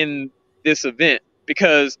effort in this event.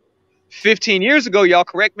 Because 15 years ago, y'all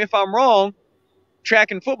correct me if I'm wrong,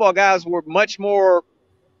 track and football guys were much more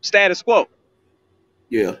status quo.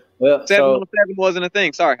 Yeah. Well, 7-on-7 wasn't a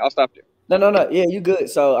thing. Sorry, I'll stop there. No. Yeah, you good.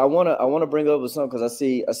 So I wanna bring up something because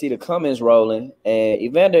I see the comments rolling. And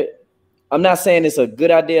Evander, I'm not saying it's a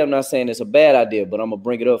good idea. I'm not saying it's a bad idea, but I'm gonna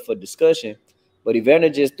bring it up for discussion. But Evander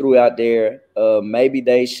just threw out there, maybe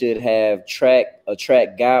they should have a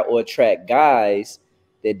track guy or track guys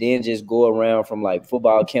that then just go around from like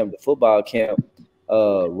football camp to football camp,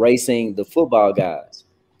 racing the football guys.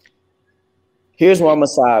 Here's where I'm gonna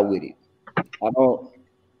side with it.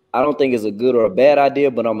 I don't think it's a good or a bad idea,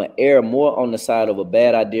 but I'm gonna err more on the side of a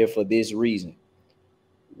bad idea for this reason.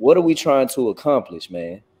 What are we trying to accomplish,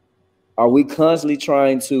 man? Are we constantly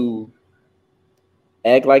trying to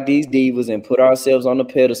act like these divas and put ourselves on the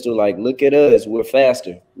pedestal like, look at us, we're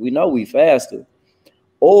faster. We know we faster.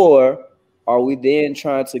 Or are we then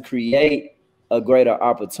trying to create a greater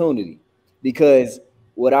opportunity? Because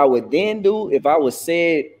what I would then do if I was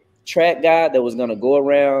said track guy that was going to go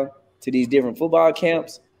around to these different football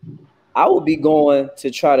camps, I would be going to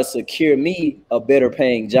try to secure me a better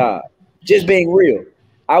paying job. Just being real.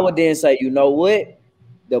 I would then say, you know what?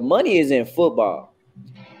 The money is in football.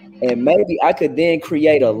 And maybe I could then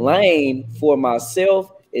create a lane for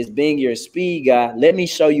myself as being your speed guy. Let me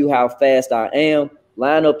show you how fast I am.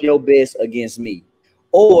 Line up your best against me.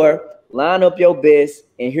 Or line up your best,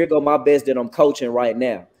 and here go my best that I'm coaching right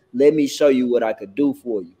now. Let me show you what I could do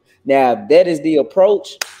for you. Now, if that is the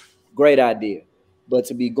approach, great idea. But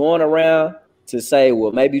to be going around to say,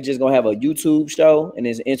 well, maybe you're just going to have a YouTube show and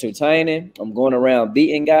it's entertaining. I'm going around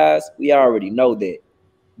beating guys. We already know that.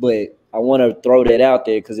 but I want to throw that out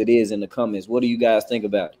there because it is in the comments. What do you guys think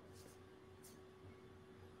about it?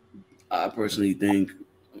 I personally think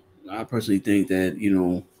that, you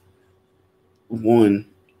know, one,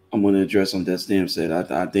 I'm going to address something that Stam said.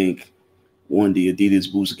 I think, one, the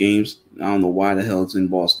Adidas Boost games, I don't know why the hell it's in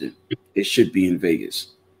Boston. It should be in Vegas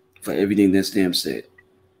for everything that Stam said.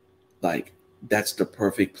 Like, that's the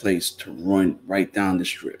perfect place to run right down the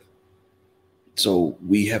strip. So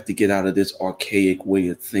we have to get out of this archaic way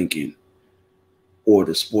of thinking, or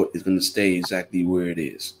the sport is going to stay exactly where it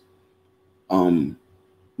is.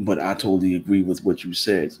 But I totally agree with what you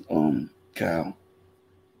said, Kyle.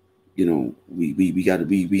 You know, we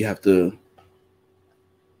have to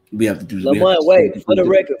do. Lamont, wait, for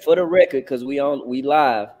the record, because we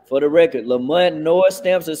live. For the record, Lamont Noah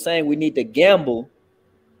Stamps are saying we need to gamble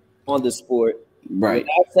on the sport. Right.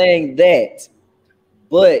 We're not saying that,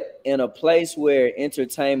 but in a place where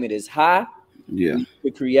entertainment is high, we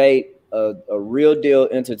could create a real deal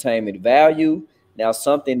entertainment value. Now,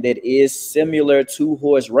 something that is similar to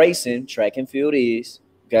horse racing, track and field is,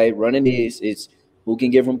 okay, running is, it's who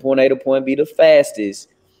can get from point A to point B the fastest.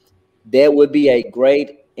 That would be a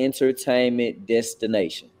great entertainment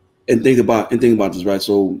destination. And think about this, right?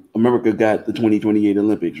 So America got the 2028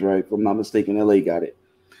 Olympics, right? If I'm not mistaken, LA got it.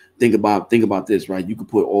 Think about this, right? You could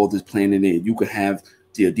put all this planning in. You could have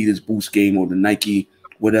the Adidas Boost game or the Nike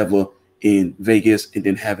whatever in Vegas, and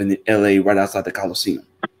then having it in LA right outside the Coliseum.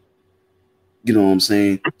 You know what I'm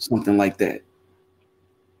saying? Something like that.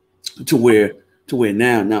 To where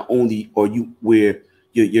now not only are you where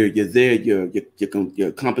you're there,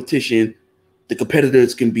 your competition, the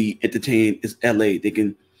competitors can be entertained. Is LA. They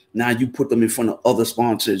can now you put them in front of other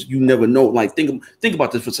sponsors. You never know. Like think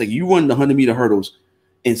about this for a second. You run the 100-meter hurdles,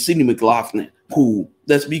 and Sydney McLaughlin, who,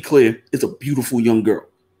 let's be clear, is a beautiful young girl.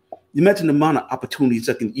 You imagine the amount of opportunities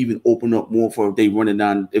that can even open up more for if they're running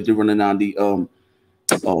down the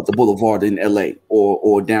boulevard in LA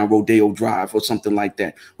or down Rodeo Drive or something like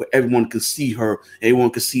that, where everyone can see her, everyone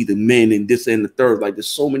can see the men and this and the third. Like there's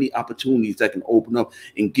so many opportunities that can open up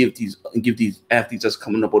and give these athletes that's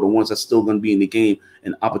coming up or the ones that's still going to be in the game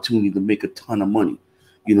an opportunity to make a ton of money.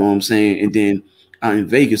 You know what I'm saying? And then in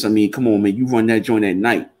Vegas, I mean, come on, man, you run that joint at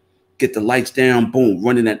night, get the lights down, boom,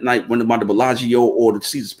 running at night, running by the Bellagio or the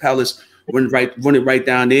Caesar's Palace, run it right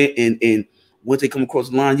down there, and once they come across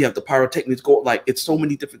the line, you have the pyrotechnics go. Like it's so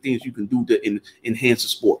many different things you can do to enhance the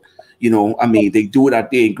sport. You know, I mean, they do it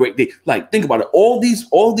out there in great. Like think about it. All these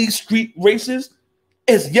street races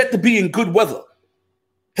has yet to be in good weather.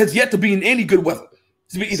 Has yet to be in any good weather.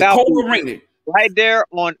 It's been either cold or raining. Right there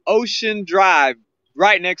on Ocean Drive,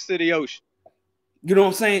 right next to the ocean. You know what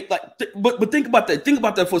I'm saying? Like, but think about that. Think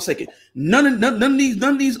about that for a second. None of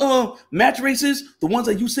these match races, the ones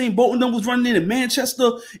that Usain Bolt and them was running in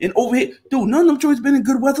Manchester and over here, dude. None of them joints been in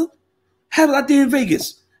good weather. Have it out there in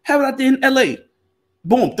Vegas. Have it out there in LA.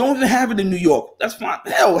 Boom. Don't even have it in New York. That's fine.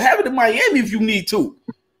 Hell, have it in Miami if you need to.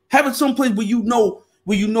 Have it someplace where you know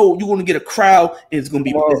you're going to get a crowd and it's going to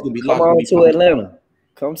be come on to Atlanta.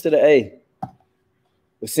 Come to the A.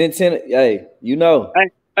 Hey, you know.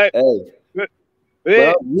 Hey.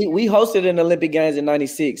 Well, we hosted an Olympic Games in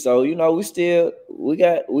 '96, so you know we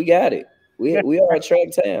got it. We are a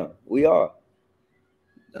track town. We are.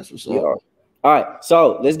 That's what's up. All right,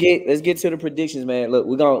 so let's get to the predictions, man. Look,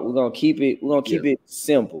 we're gonna keep it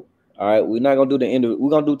simple. All right, we're not gonna do the end.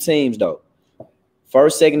 We're gonna do teams though.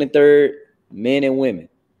 First, second, and third, men and women.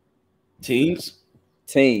 Teams.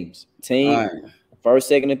 All right. First,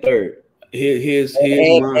 second, and third. Here's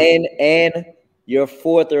mine. And your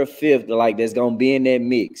fourth or fifth, like that's gonna be in that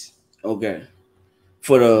mix. Okay.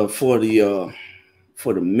 For the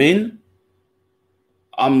men,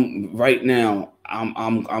 I'm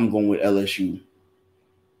going with LSU.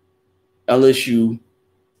 LSU,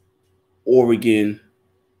 Oregon,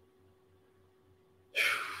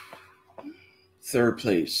 third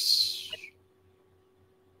place.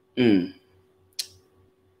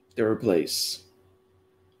 Third place.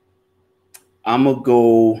 I'm gonna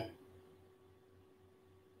go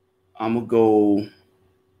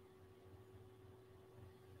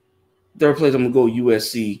third place. I'm gonna go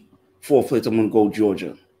USC. Fourth place. I'm gonna go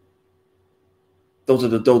Georgia. Those are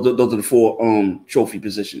the four trophy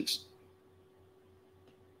positions.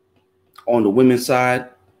 On the women's side,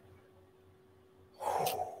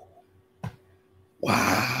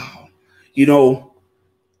 wow. You know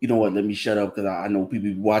what? Let me shut up because I know people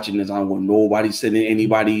be watching this. I don't want nobody sending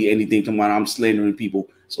anybody anything to mine. I'm slandering people.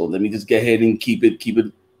 So let me just get ahead and keep it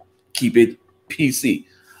PC.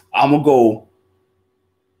 I'm gonna go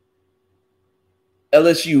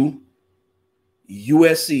LSU,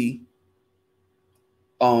 USC,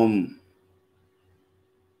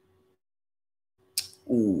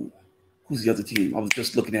 Ooh, who's the other team? I was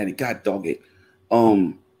just looking at it. God dog it.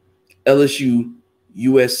 LSU,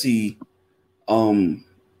 USC.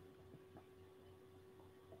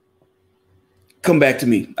 Come back to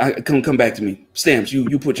me. Come back to me. Stamps,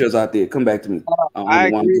 you put yours out there. Come back to me.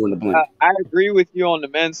 I agree with you on the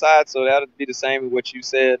men's side, so that would be the same as what you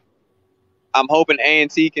said. I'm hoping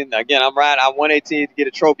A&T can, again, I'm right. I want A&T to get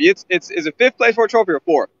a trophy. Is it fifth place for a trophy or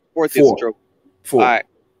fourth? Fourth gets a trophy. Four.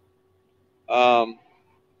 All right.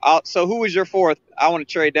 So who was your fourth? I want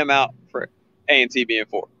to trade them out for A&T being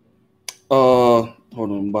fourth. Hold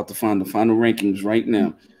on. I'm about to find the final rankings right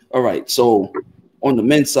now. All right. So on the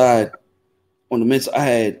men's side, I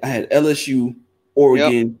had LSU,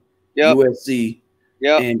 Oregon, USC,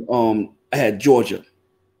 and I had Georgia.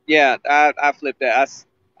 Yeah, I flipped that.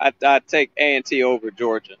 I take A&T over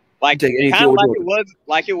Georgia. Like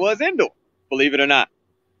it was indoor, believe it or not.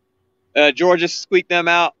 Georgia squeaked them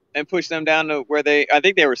out and pushed them down to where I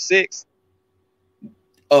think they were sixth.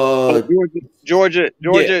 Georgia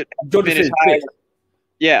finished higher.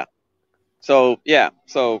 Yeah. So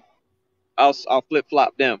I'll flip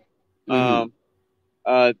flop them. Mm-hmm.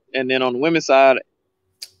 And then on the women's side,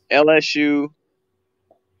 LSU,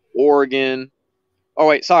 Oregon. Oh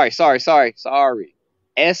wait, sorry. SC,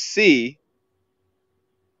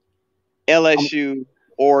 LSU,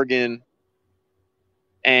 Oregon,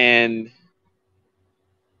 and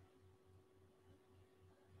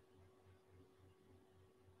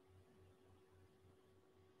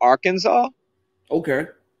Arkansas. Okay.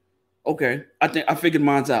 I figured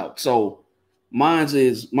mine's out. So mine's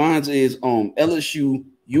is LSU,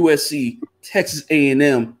 USC, Texas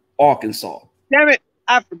A&M, Arkansas. Damn it,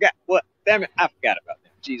 I forgot about them.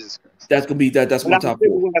 Jesus Christ. That's gonna be that's my top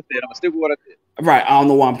four. I'm gonna stick with what I said. Right. I don't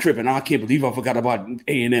know why I'm tripping. I can't believe I forgot about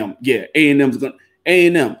A&M. Yeah, A&M. The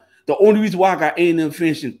only reason why I got A&M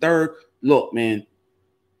finishing third. Look, man.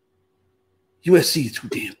 USC is too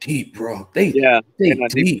damn deep, bro. They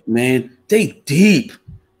deep, man. They deep.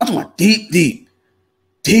 I'm talking about deep.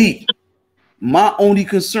 My only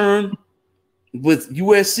concern with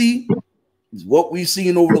USC is what we've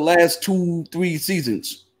seen over the last 2-3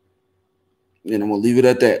 seasons. And I'm going to leave it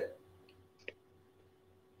at that.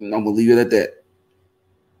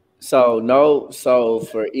 So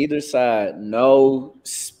for either side, no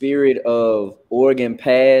spirit of Oregon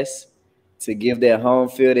pass to give their home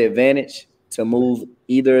field advantage to move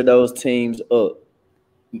either of those teams up.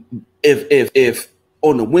 If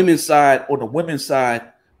on the women's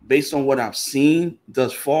side, based on what I've seen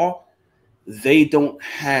thus far, they don't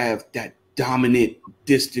have that dominant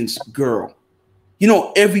distance girl. You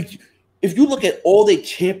know, if you look at all their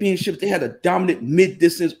championships, they had a dominant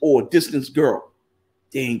mid-distance or distance girl.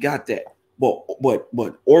 They ain't got that. But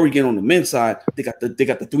Oregon on the men's side, they got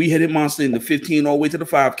the three-headed monster in the 15 all the way to the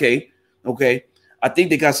 5K. Okay. I think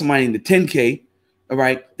they got somebody in the 10K. All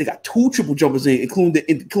right. They got 2 triple jumpers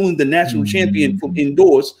including the national champion from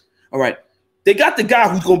indoors. All right. They got the guy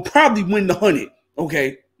who's gonna probably win the 100.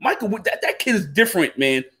 Okay. Michael, that kid is different,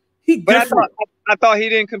 man. I thought he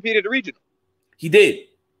didn't compete at the regional. He did.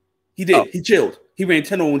 Oh. He chilled. He ran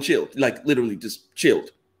 10-0 and chilled. Like literally just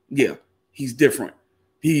chilled. Yeah. He's different.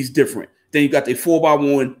 Then you got the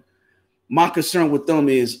 4x1. My concern with them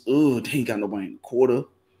is, they ain't got nobody in the quarter.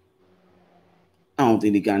 I don't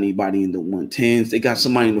think they got anybody in the 110s. They got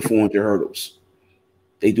somebody in the 400 hurdles.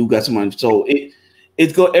 They do got somebody. So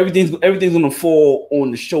everything's gonna fall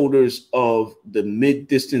on the shoulders of the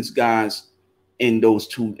mid-distance guys in those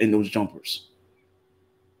jumpers.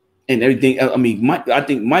 And everything. I mean, I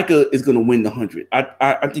think Micah is gonna win the 100.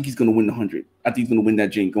 I think he's gonna win the 100. I think he's gonna win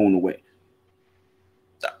that Jane going away.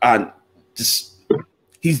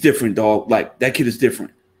 He's different, dog. Like that kid is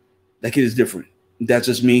different. That's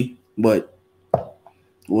just me, but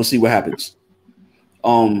we'll see what happens.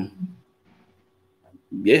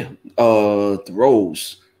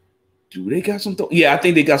 Throws. Do they got some throws? Yeah, I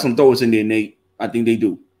think they got some throws in there, Nate. I think they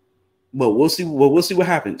do. But we'll see. We'll see what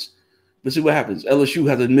happens. LSU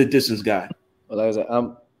has a mid-distance guy. Well, like I said, I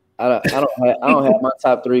don't have my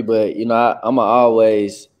top 3, but you know, I'm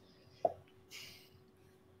always.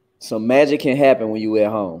 Some magic can happen when you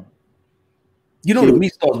at home. You know the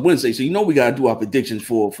meet starts Wednesday, so you know we gotta do our predictions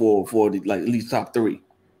for the, like at least top 3.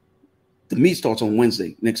 The meet starts on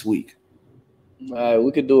Wednesday next week. All right,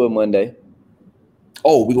 we could do it Monday.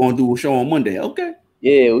 Oh, we're gonna do a show on Monday. Okay.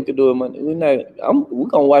 Yeah, we could do it Monday. We're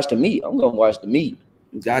gonna watch the meet. I'm gonna watch the meet.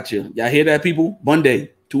 Gotcha. Y'all hear that, people?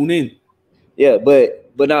 Monday, tune in. Yeah,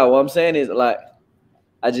 but no, what I'm saying is like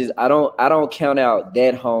I don't count out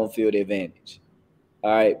that home field advantage. All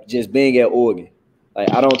right, just being at Oregon.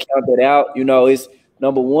 Like, I don't count that out. You know, it's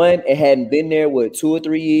number one, it hadn't been there, 2 or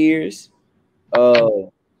 3 years.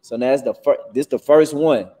 So now this the first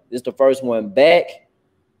one. This the first one back.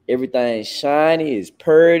 Everything shiny, it's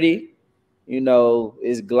purdy, you know,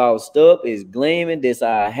 it's glossed up, it's gleaming. This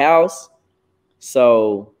our house.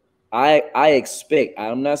 So I expect,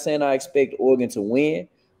 I'm not saying I expect Oregon to win,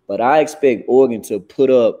 but I expect Oregon to put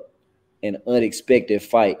up an unexpected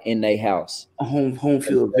fight in their house. A home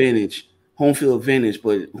field advantage. Home field advantage,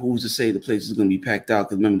 but who's to say the place is going to be packed out?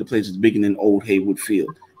 Because remember, the place is bigger than Old Haywood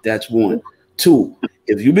Field. That's one. Two,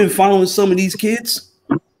 if you've been following some of these kids,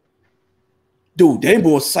 dude, they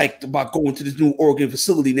more psyched about going to this new Oregon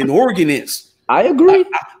facility than Oregon is. I agree.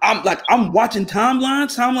 I'm watching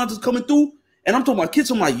timelines. Timelines is coming through, and I'm talking about kids.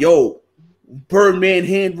 I'm like, yo, Birdman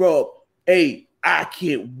hand rub. Hey, I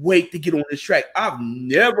can't wait to get on this track. I've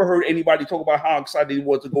never heard anybody talk about how excited he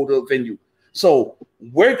was to go to a venue. So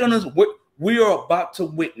we are about to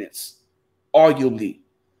witness, arguably,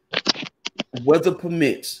 weather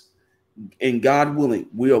permits, and God willing,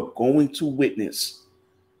 we are going to witness,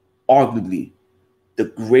 arguably, the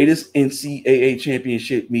greatest NCAA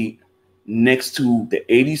championship meet next to the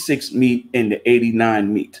 86 meet and the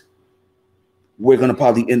 89 meet. We're going to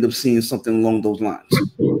probably end up seeing something along those lines.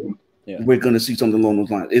 Yeah. We're going to see something along those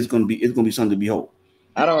lines. It's going to be something to behold.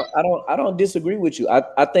 I don't disagree with you.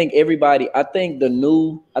 I think the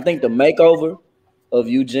makeover of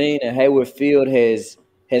Eugene and Hayward Field has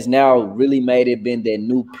now really made it been that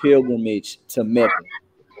new pilgrimage to Mecca.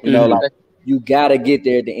 You know, like you gotta get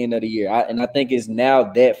there at the end of the year. I think it's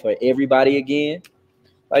now that for everybody again.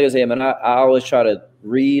 Like I said, man, I always try to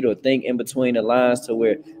read or think in between the lines to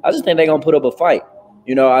where I just think they're gonna put up a fight.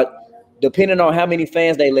 You know, depending on how many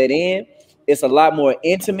fans they let in, it's a lot more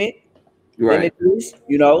intimate. Right. Than it is,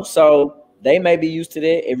 you know, so they may be used to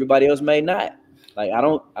that. Everybody else may not. Like I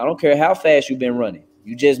don't care how fast you've been running.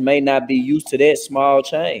 You just may not be used to that small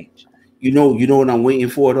change. You know what I'm waiting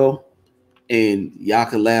for though, and y'all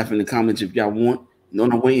can laugh in the comments if y'all want. You know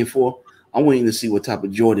what I'm waiting for? I'm waiting to see what type of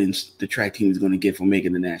Jordans the track team is going to get for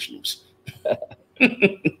making the nationals.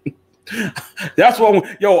 That's what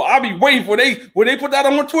I'll be waiting for. When they put that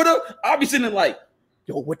on Twitter, I'll be sitting there like,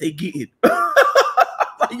 yo, what they getting?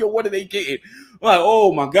 Like, yo, what are they getting? Like,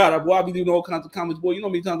 oh my God, I'll be doing all kinds of comments. Boy, you know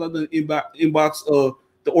how many times I've done inbox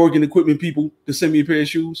the Oregon equipment people to send me a pair of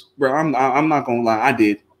shoes? Bro, I'm not gonna lie, I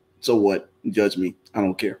did. So what? Judge me. I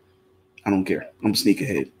don't care. I'm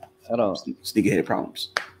sneakerhead. Sneakerhead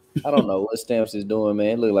problems. I don't know what Stamps is doing, man.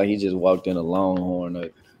 It looked like he just walked in a Longhorn or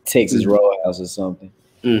Texas Roadhouse or something.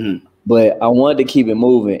 Mm-hmm. But I wanted to keep it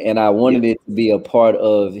moving, and I wanted it to be a part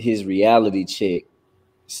of his reality check.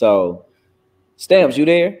 So, Stamps, you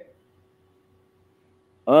there?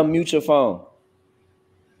 Unmute your phone.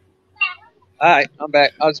 All right, I'm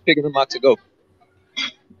back. I was picking them out to go.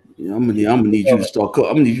 Yeah, I'm gonna need you to start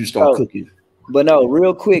cooking. But no,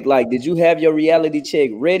 real quick, like, did you have your reality check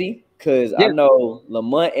ready? Because I know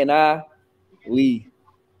Lamont and I,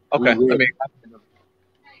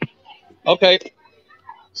 Okay.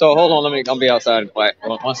 So hold on, I'll be outside and quiet.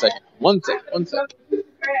 One second.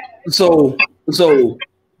 So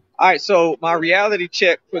all right, so my reality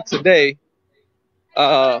check for today,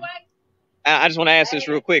 I just want to ask this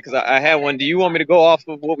real quick because I had one. Do you want me to go off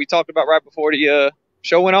of what we talked about right before the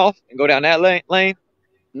show went off and go down that lane?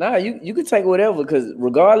 Nah, you can take whatever because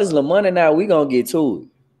regardless, Lamont and I, we gonna get to it.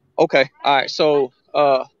 Okay. All right. So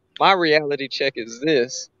my reality check is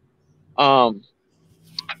this. I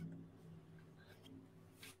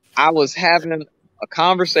was having a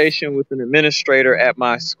conversation with an administrator at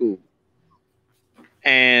my school.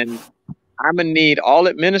 And I'm going to need all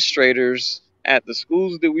administrators at the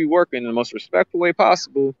schools that we work in the most respectful way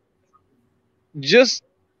possible. Just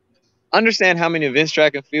understand how many events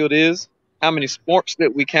track and field is, how many sports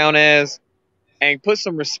that we count as, and put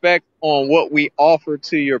some respect on what we offer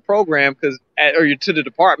to your program or to the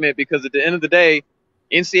department, because at the end of the day,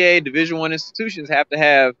 NCAA Division I institutions have to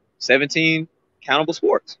have 17 countable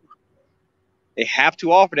sports. They have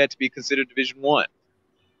to offer that to be considered Division I.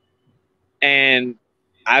 And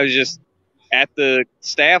I was just at the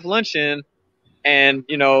staff luncheon, and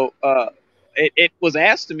it was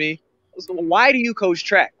asked to me, why do you coach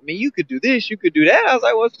track? I mean, you could do this, you could do that. I was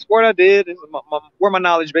like, well, it's the sport I did, it's where my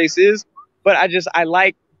knowledge base is. But I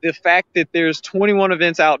like the fact that there's 21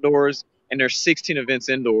 events outdoors and there's 16 events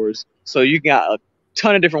indoors. So you got a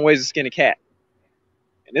ton of different ways to skin a cat.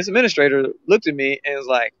 And this administrator looked at me and was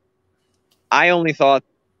like, I only thought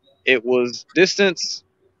it was distance,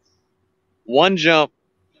 one jump,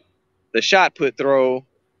 the shot put throw,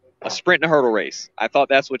 a sprint and a hurdle race. I thought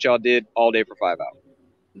that's what y'all did all day for 5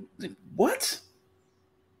 hours. What?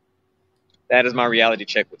 That is my reality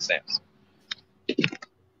check with Stamps.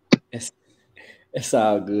 It's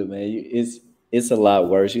all good, man. It's a lot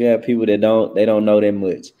worse. You have people that don't know that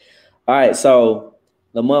much. All right, so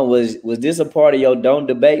Lamont, was this a part of your don't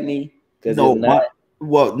debate me? Because No, if not,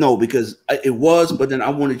 well, no, because it was, but then I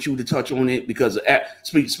wanted you to touch on it because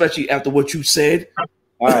especially after what you said.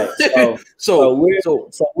 all right, so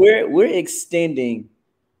we're extending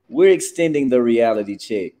the reality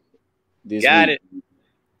check this Got week. it.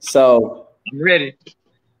 So I'm ready.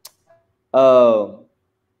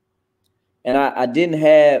 And I didn't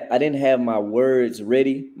have my words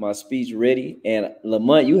ready, my speech ready. And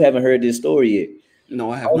Lamont, you haven't heard this story yet.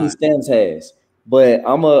 No, I have Only not. Stems has. But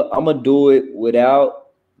I'm a do it without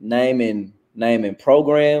naming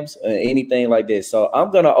programs or anything like this. So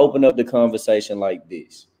I'm gonna open up the conversation like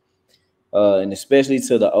this, and especially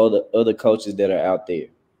to the other coaches that are out there.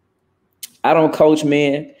 I don't coach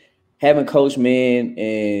men. Haven't coached men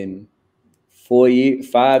in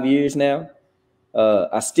 5 years now.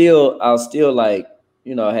 I'll still like,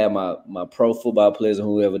 have my pro football players and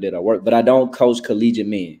whoever that I work, but I don't coach collegiate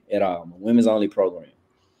men at all. I'm a women's only program.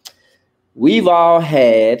 We've all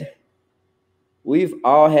had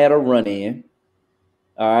a run-in,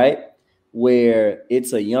 all right, where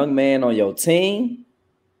it's a young man on your team.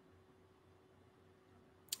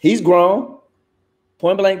 He's grown,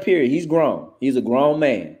 point blank period. He's grown. He's a grown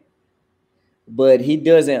man, but he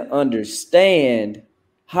doesn't understand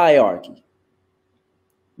hierarchy.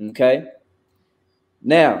 Okay.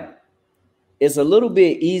 Now, it's a little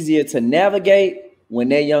bit easier to navigate when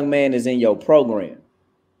that young man is in your program.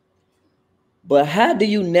 But how do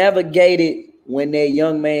you navigate it when that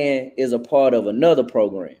young man is a part of another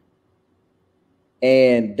program?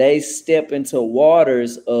 And they step into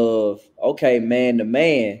waters of, okay, man to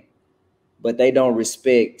man, but they don't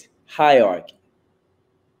respect hierarchy.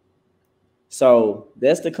 So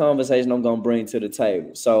that's the conversation I'm going to bring to the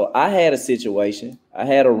table. So I had a situation. I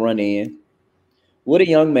had a run-in with a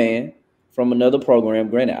young man from another program.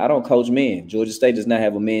 Granted, I don't coach men. Georgia State does not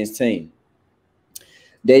have a men's team.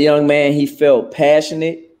 That young man, he felt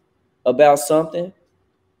passionate about something.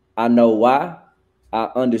 I know why.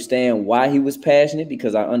 I understand why he was passionate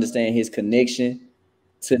because I understand his connection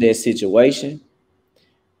to that situation.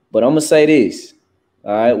 But I'm going to say this.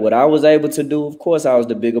 All right, what I was able to do, of course, I was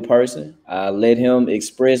the bigger person. I let him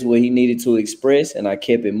express what he needed to express, and I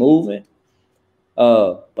kept it moving.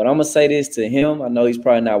 But I'm going to say this to him. I know he's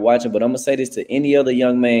probably not watching, but I'm going to say this to any other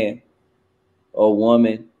young man or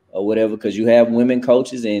woman or whatever, because you have women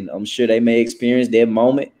coaches, and I'm sure they may experience that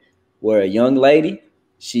moment where a young lady,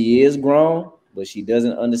 she is grown, but she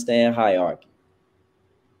doesn't understand hierarchy.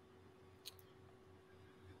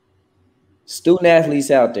 Student athletes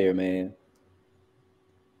out there, man.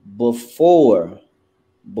 Before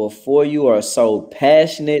you are so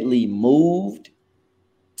passionately moved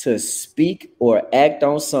to speak or act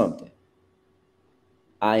on something,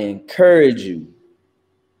 I encourage you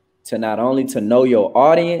to not only to know your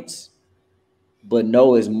audience, but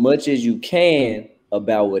know as much as you can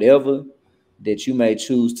about whatever that you may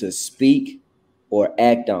choose to speak or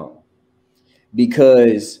act on.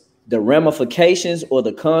 Because the ramifications or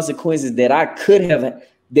the consequences that I could have,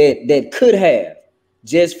 that could have,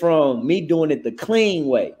 just from me doing it the clean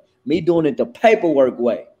way, me doing it the paperwork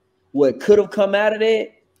way, what could have come out of that,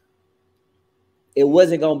 it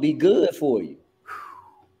wasn't going to be good for you.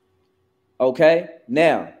 Okay?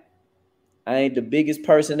 Now, I ain't the biggest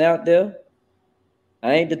person out there.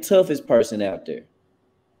 I ain't the toughest person out there.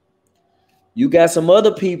 You got some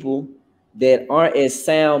other people that aren't as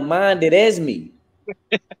sound-minded as me.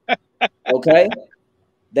 Okay?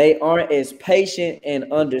 They aren't as patient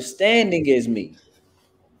and understanding as me.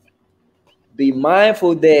 Be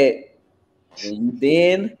mindful that when you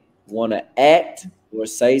then want to act or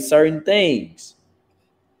say certain things,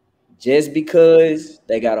 just because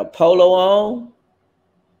they got a polo on,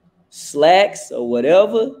 slacks or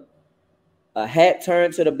whatever, a hat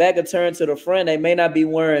turned to the back or turned to the front, they may not be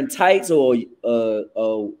wearing tights or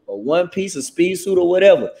a one piece of speed suit or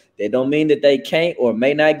whatever. That don't mean that they can't or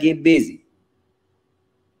may not get busy.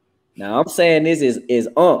 Now, I'm saying this is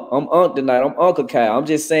I'm Unc tonight. I'm Uncle Kyle. I'm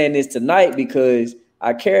just saying this tonight because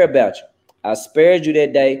I care about you. I spared you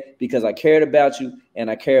that day because I cared about you and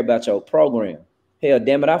I care about your program. Hell,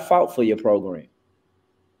 damn it, I fought for your program.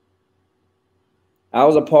 I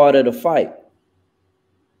was a part of the fight.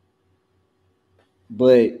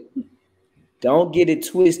 But don't get it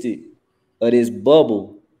twisted of this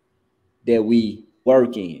bubble that we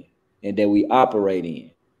work in and that we operate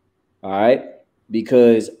in. All right?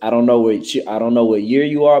 Because I don't know what year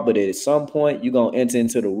you are, but at some point you're gonna enter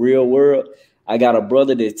into the real world. I got a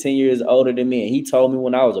brother that's 10 years older than me, and he told me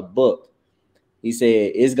when I was a buck, he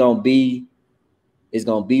said it's gonna be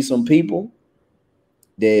some people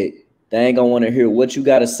that They ain't gonna want to hear what you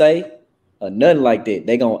gotta say or nothing like that.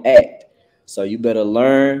 They gonna act. So you better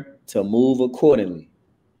learn to move accordingly.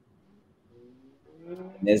 And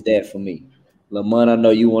that's that for me. Lamont, I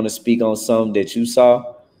know you want to speak on something that you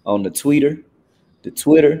saw on the Twitter.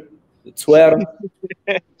 Twitter. So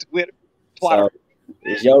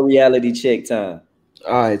it's your reality check time.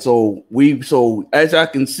 All right, so as I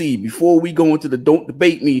can see, before we go into the don't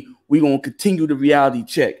debate me, we're gonna continue the reality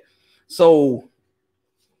check. So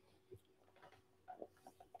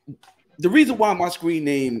the reason why my screen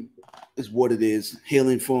name is what it is,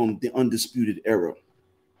 hailing from the Undisputed Era,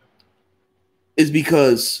 is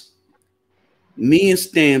because me and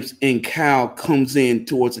Stamps and Cal comes in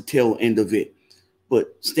towards the tail end of it.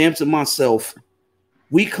 But Stamps and myself,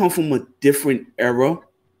 we come from a different era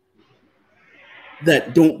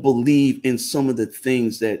that don't believe in some of the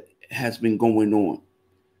things that has been going on.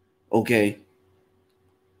 Okay.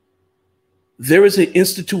 There is an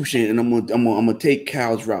institution, and I'm gonna take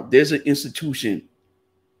Cal's route. There's an institution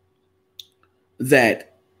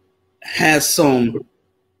that has some,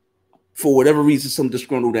 for whatever reason, some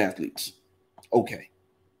disgruntled athletes. Okay.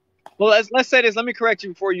 Well, let's say this. Let me correct you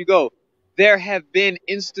before you go. There have been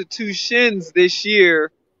institutions this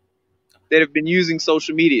year that have been using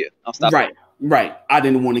social media. I'll stop. Right. I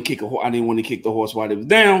didn't want to kick the horse while it was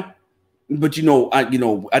down. But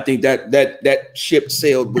I think that ship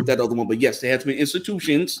sailed with that other one. But yes, there has been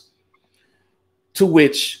institutions to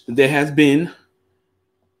which there has been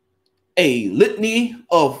a litany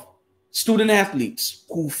of student athletes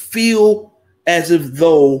who feel as if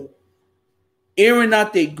though airing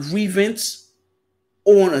out their grievance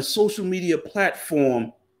on a social media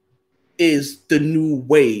platform is the new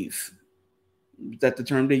wave. Is that the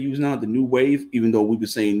term they use now? The new wave, even though we were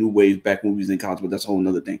saying new wave back when we was in college, but that's a whole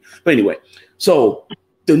nother thing. But anyway, so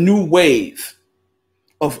the new wave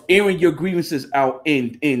of airing your grievances out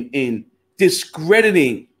and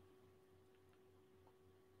discrediting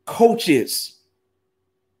coaches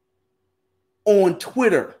on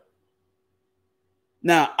Twitter.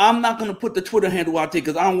 Now, I'm not going to put the Twitter handle out there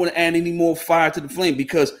because I don't want to add any more fire to the flame,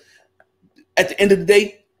 because at the end of the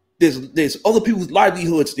day, there's other people's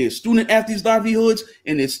livelihoods. There's student athletes' livelihoods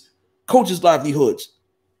and there's coaches' livelihoods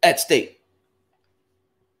at stake.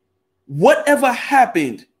 Whatever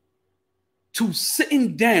happened to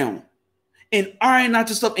sitting down and ironing out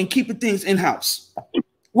your stuff and keeping things in-house?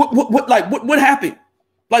 What happened?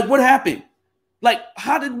 Like, what happened? Like,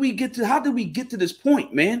 how did we get to this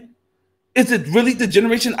point, man? Is it really the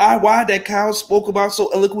Generation IY that Kyle spoke about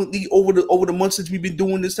so eloquently over the months since we've been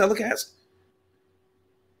doing this telecast?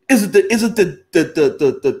 Is it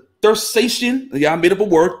the thirstation? Yeah, I made up a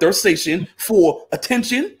word, thirstation for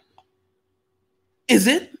attention. Is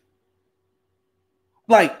it?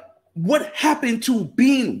 Like, what happened to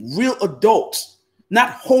being real adults,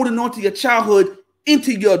 not holding on to your childhood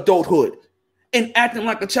into your adulthood and acting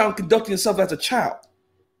like a child, conducting yourself as a child?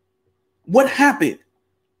 What happened?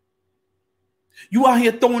 You out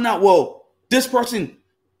here throwing out, well, this person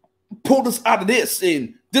pulled us out of this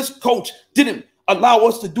and this coach didn't allow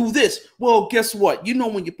us to do this. Well, guess what? You know,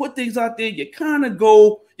 when you put things out there, you kind of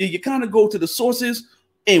go to the sources.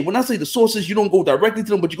 And when I say the sources, you don't go directly to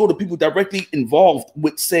them, but you go to people directly involved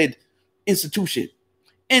with said institution.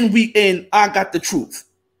 And I got the truth.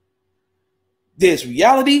 There's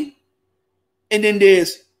reality, and then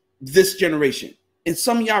there's this generation. And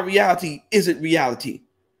some of y'all reality isn't reality.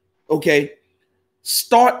 Okay?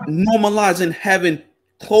 Start normalizing having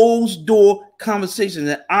closed door conversations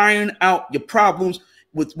and iron out your problems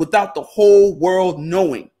without the whole world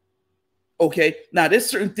knowing. Okay. Now there's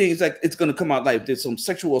certain things like it's going to come out, like there's some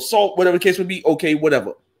sexual assault, whatever the case would be. Okay.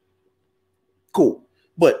 Whatever. Cool.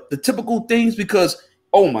 But the typical things, because,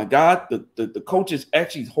 oh my God, the coach is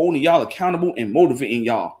actually holding y'all accountable and motivating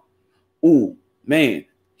y'all. Ooh, man,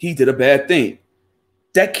 he did a bad thing.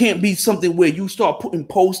 That can't be something where you start putting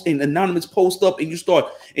posts and anonymous posts up and you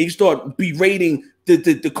start berating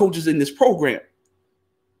the coaches in this program.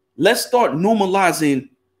 Let's start normalizing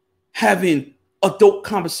having adult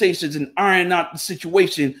conversations and ironing out the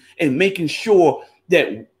situation and making sure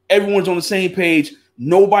that everyone's on the same page.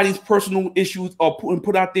 Nobody's personal issues are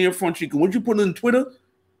put out there in front of you. Because when you put it on Twitter,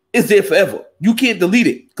 it's there forever. You can't delete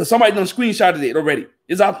it because somebody done screenshotted it already.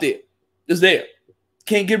 It's out there. It's there.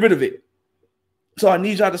 Can't get rid of it. So I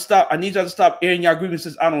need y'all to stop. I need y'all to stop airing your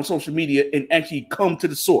grievances out on social media and actually come to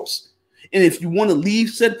the source. And if you want to leave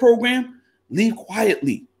said program, leave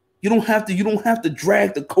quietly. You don't have to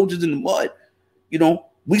drag the coaches in the mud. You know,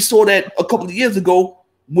 we saw that a couple of years ago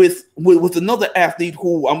with another athlete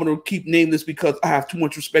who I'm going to keep nameless because I have too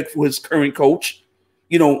much respect for his current coach.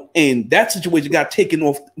 You know, and that situation got taken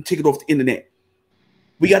off the internet.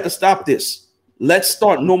 We got to stop this. Let's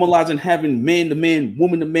start normalizing having man to man,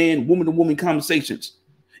 woman to man, woman to woman conversations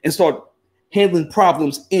and start handling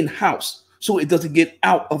problems in-house so it doesn't get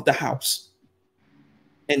out of the house.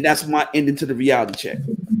 And that's my ending to the reality check.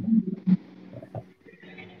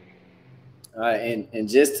 All right, and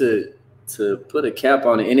just to put a cap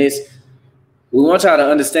on it, and we want y'all to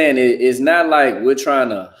understand it's not like we're trying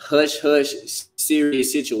to hush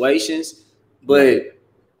serious situations, but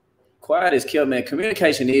quiet is kill, man.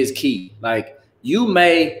 Communication is key. Like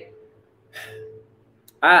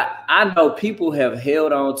I know people have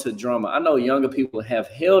held on to drama. I know younger people have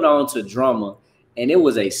held on to drama, and it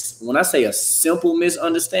was when I say a simple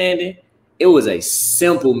misunderstanding, it was a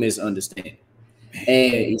simple misunderstanding.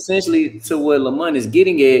 And essentially, to what Lamont is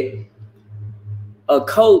getting at, a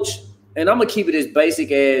coach, and I'm gonna keep it as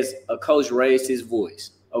basic as a coach raised his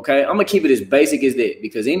voice. Okay, I'm gonna keep it as basic as that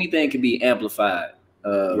because anything can be amplified.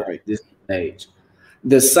 This age,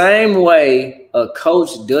 the same way a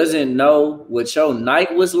coach doesn't know what your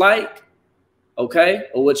night was like, okay,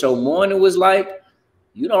 or what your morning was like,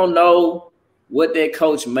 you don't know what that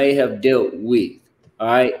coach may have dealt with. All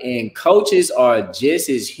right. And coaches are just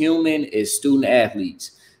as human as student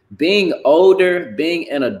athletes. Being older, being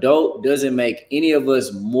an adult doesn't make any of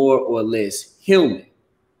us more or less human.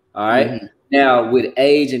 All right. Mm-hmm. Now, with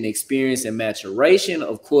age and experience and maturation,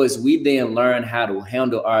 of course, we then learn how to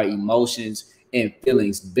handle our emotions and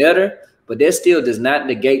feelings better. But that still does not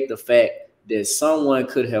negate the fact that someone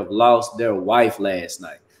could have lost their wife last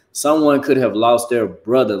night. Someone could have lost their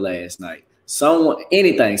brother last night. Someone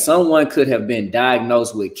could have been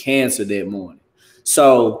diagnosed with cancer that morning.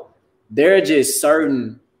 So there are just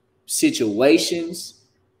certain situations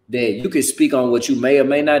that you can speak on what you may or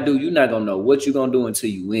may not do. You're not going to know what you're going to do until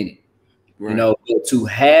you in it. Right. You know, to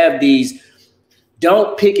have these,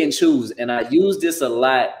 don't pick and choose. And I use this a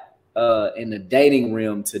lot in the dating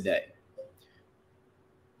realm today.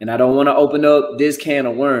 And I don't want to open up this can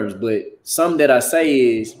of worms, but something that I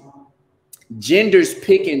say is, genders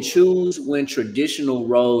pick and choose when traditional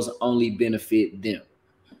roles only benefit them.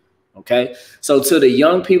 Okay. So to the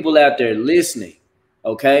young people out there listening,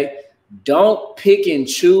 okay, don't pick and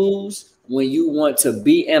choose when you want to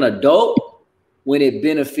be an adult when it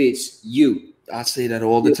benefits you. I say that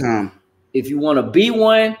all the time. If you want to be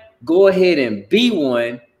one, go ahead and be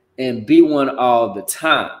one all the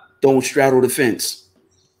time. Don't straddle the fence.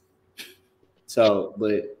 So,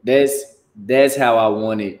 but that's how I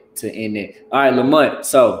wanted to end it. All right, Lamont.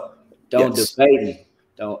 So don't debate me.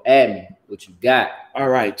 Don't add me. What you got? All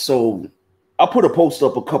right. So I put a post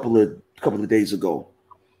up a couple of days ago,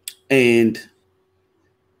 and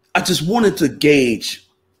I just wanted to gauge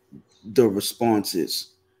the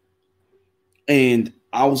responses, and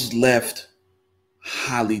I was left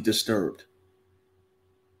highly disturbed.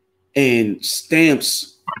 And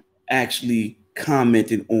Stamps actually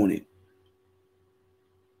commented on it.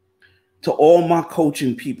 To all my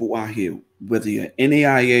coaching people out here, whether you're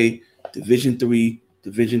NAIA, Division III,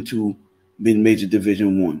 Division II, mid-major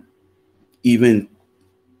Division I, even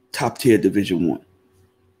top-tier Division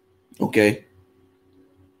I, okay?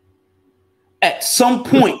 At some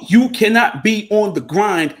point, you cannot be on the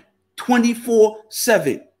grind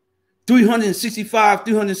 24/7, 365,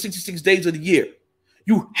 366 days of the year.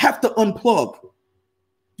 You have to unplug.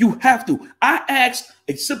 You have to. I asked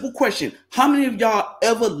a simple question. How many of y'all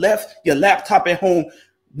ever left your laptop at home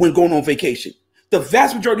when going on vacation? The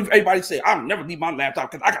vast majority of everybody say, I'll never leave my laptop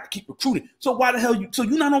because I got to keep recruiting. So why the hell so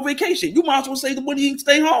you're not on vacation? You might as well save the money and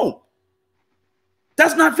stay home.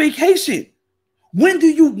 That's not vacation. When do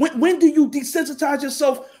you desensitize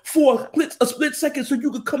yourself for a split second so you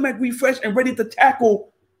can come back refreshed and ready to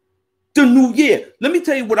tackle the new year? Let me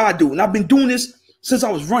tell you what I do. And I've been doing this since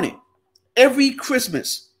I was running. Every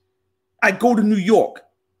Christmas, I go to New York.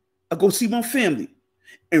 I go see my family.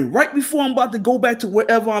 And right before I'm about to go back to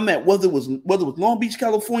wherever I'm at, whether it was Long Beach,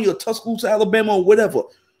 California, or Tuscaloosa, Alabama, or whatever,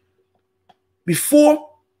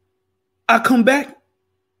 before I come back,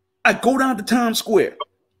 I go down to Times Square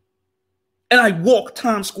and I walk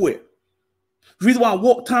Times Square. The reason why I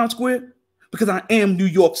walk Times Square, because I am New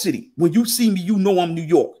York City. When you see me, you know I'm New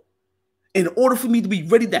York. In order for me to be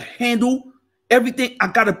ready to handle everything, I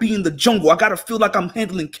gotta be in the jungle. I gotta feel like I'm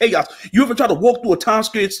handling chaos. You ever try to walk through a Times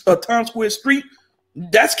Square street?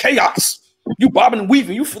 That's chaos. You bobbing and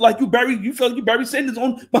weaving. You feel like you Barry Sanders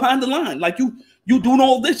on behind the line. Like you doing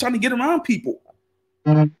all this trying to get around people.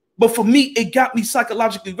 Mm-hmm. But for me, it got me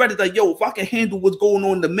psychologically ready. Like, yo, if I can handle what's going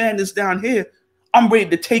on, the madness down here, I'm ready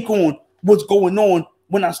to take on what's going on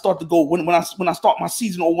when I start to go when I start my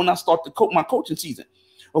season or when I start my coaching season.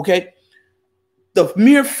 Okay. The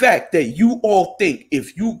mere fact that you all think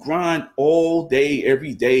if you grind all day,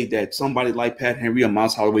 every day, that somebody like Pat Henry or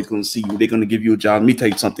Miles Holloway is going to see you, they're going to give you a job. Let me tell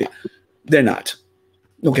you something. They're not.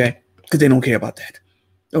 Okay? Because they don't care about that.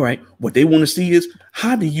 All right. What they want to see is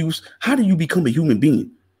how do you become a human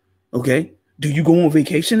being? Okay. Do you go on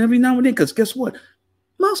vacation every now and then? Because guess what?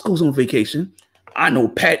 Miles goes on vacation. I know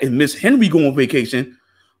Pat and Miss Henry go on vacation.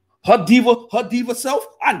 Her diva self,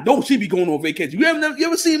 I know she be going on vacation. You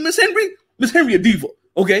ever seen Miss Henry? Miss Henry a diva.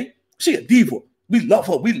 Okay. She a diva. We love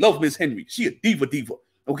her. We love Miss Henry. She a diva.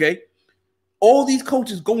 Okay. All these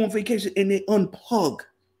coaches go on vacation and they unplug.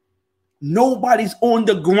 Nobody's on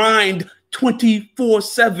the grind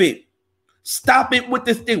 24/7. Stop it with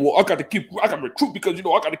this thing. Well, I got to recruit because, I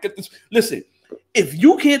got to get this. Listen, if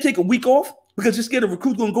you can't take a week off because you're scared a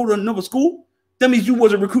recruit's going to go to another school, that means you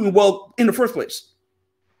wasn't recruiting well in the first place.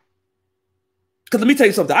 Because let me tell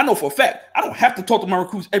you something. I know for a fact, I don't have to talk to my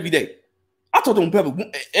recruits every day. I talk to them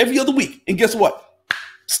probably every other week. And guess what?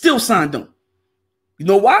 Still signed them. You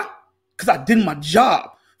know why? Because I did my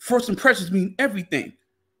job. First impressions mean everything.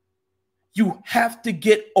 You have to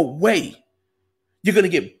get away. You're going to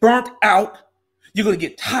get burnt out. You're going to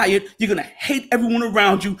get tired. You're going to hate everyone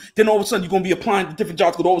around you. Then all of a sudden, you're going to be applying to different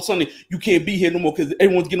jobs because all of a sudden, you can't be here no more because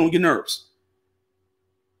everyone's getting on your nerves.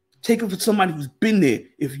 Take it for somebody who's been there.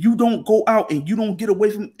 If you don't go out and you don't get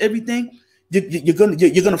away from everything, you're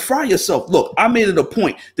gonna fry yourself. Look, I made it a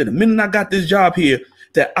point that the minute I got this job here,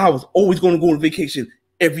 that I was always going to go on vacation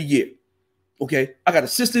every year. Okay, I got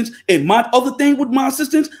assistants, and my other thing with my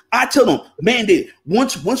assistants, I tell them, mandate.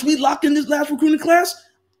 Once we lock in this last recruiting class,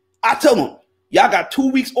 I tell them, y'all got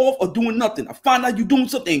 2 weeks off of doing nothing. I find out you doing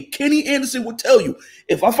something. And Kenny Anderson will tell you,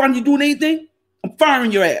 if I find you doing anything, I'm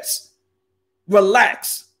firing your ass.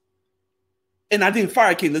 Relax. And I didn't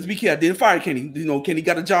fire Kenny. Let's be clear. I didn't fire Kenny. Kenny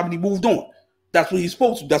got a job and he moved on. That's what he's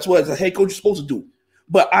supposed to. That's what as a head coach you're supposed to do.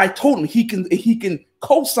 But I told him he can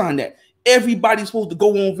co-sign that. Everybody's supposed to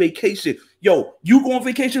go on vacation. Yo, you go on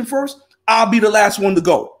vacation first. I'll be the last one to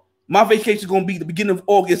go. My vacation is going to be the beginning of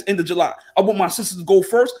August, end of July. I want my sisters to go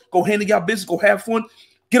first. Go handle your business. Go have fun.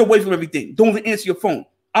 Get away from everything. Don't even answer your phone.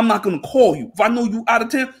 I'm not going to call you. If I know you out of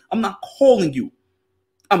town, I'm not calling you.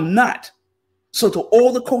 I'm not. So to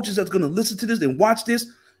all the coaches that's going to listen to this and watch this,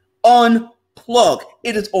 unplug.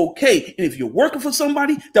 It is okay. And if you're working for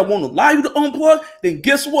somebody that won't allow you to unplug, then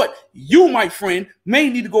guess what? You, my friend, may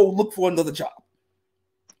need to go look for another job.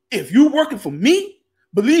 If you're working for me,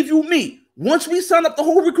 believe you me, once we sign up the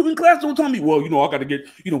whole recruiting class, don't tell me, well, I got to get,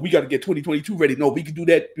 we got to get 2022 ready. No, we can do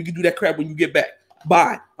that. We can do that crap when you get back.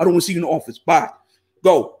 Bye. I don't want to see you in the office. Bye.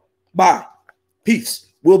 Go. Bye. Peace.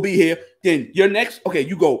 We'll be here. Then you're next. Okay,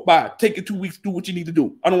 you go. Bye. Take your 2 weeks. Do what you need to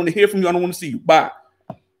do. I don't want to hear from you. I don't want to see you. Bye.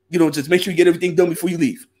 Just make sure you get everything done before you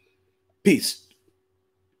leave. Peace.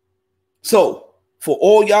 So for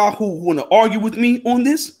all y'all who want to argue with me on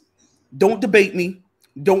this, don't debate me.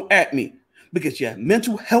 Don't at me. Because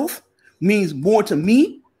mental health means more to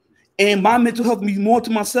me and my mental health means more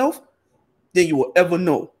to myself than you will ever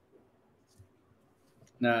know.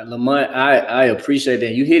 Now, Lamont, I appreciate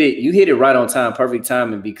that. You hit it right on time, perfect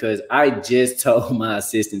timing, because I just told my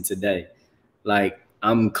assistant today, like,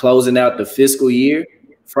 I'm closing out the fiscal year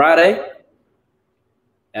Friday.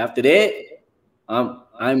 After that, I'm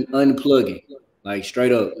unplugging. Like,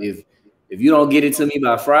 straight up. If you don't get it to me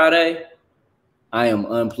by Friday, I am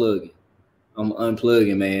unplugging. I'm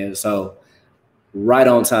unplugging, man. So right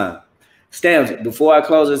on time. Stamps, before I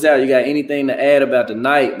close this out, you got anything to add about the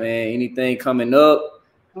night, man? Anything coming up?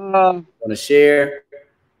 Want to share?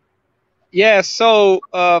 Yeah, so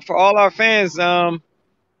for all our fans,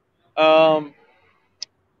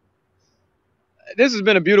 this has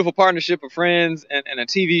been a beautiful partnership of friends and a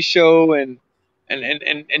TV show and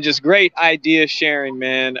just great idea sharing,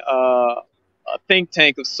 man. A think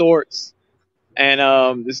tank of sorts,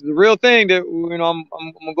 and this is the real thing that I'm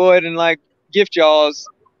gonna go ahead and like gift y'all's.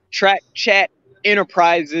 Track Chat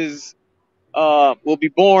Enterprises will be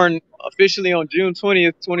born officially on June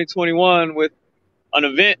 20th, 2021 with an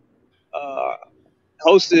event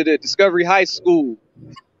hosted at Discovery High School,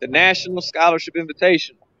 the National Scholarship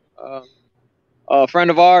Invitation. A friend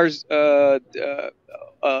of ours,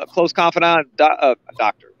 close confidant,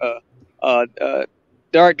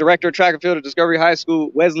 director of track and field at Discovery High School,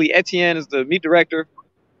 Wesley Etienne, is the meet director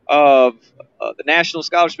of the National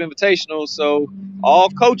Scholarship Invitational. So all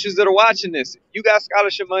coaches that are watching this, if you got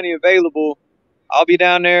scholarship money available, I'll be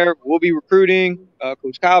down there. We'll be recruiting.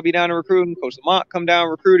 Coach Kyle will be down there recruiting. Coach Lamont come down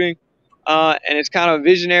recruiting. And it's kind of a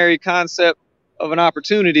visionary concept of an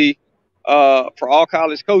opportunity for all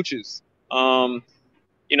college coaches. I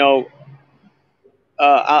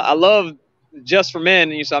love Just for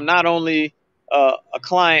Men. So I'm not only a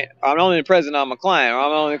client. I'm only the president. I'm a client. Or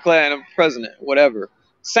I'm only a client. I'm a president. Whatever.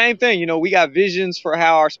 Same thing. You know, we got visions for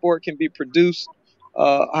how our sport can be produced,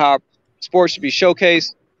 how our sport should be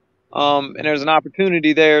showcased, and there's an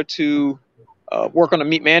opportunity there to work on the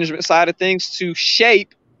meet management side of things to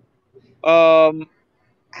shape the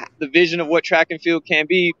vision of what track and field can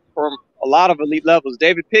be from a lot of elite levels.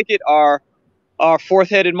 David Pickett, our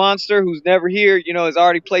fourth-headed monster who's never here, you know, has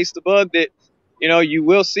already placed the bug that, you know, you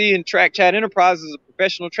will see in Track Chat Enterprises, a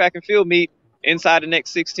professional track and field meet inside the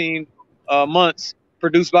next 16 months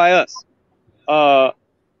produced by us.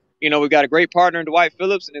 You know, we've got a great partner in Dwight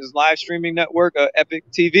Phillips and his live streaming network, Epic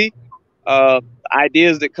TV.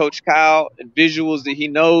 Ideas that Coach Kyle and visuals that he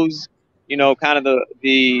knows, you know, kind of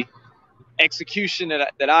the execution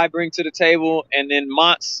that I bring to the table, and then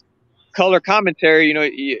Mont's color commentary. You know,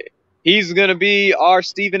 he's gonna be our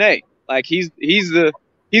Stephen A. Like he's the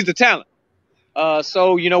talent.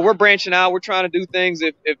 So you know, we're branching out. We're trying to do things.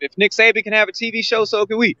 If Nick Saban can have a TV show, so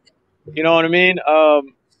can we. You know what I mean?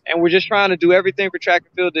 And we're just trying to do everything for track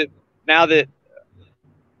and field. That now that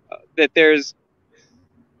there's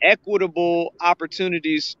equitable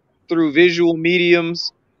opportunities through visual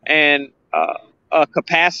mediums and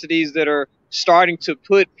capacities that are starting to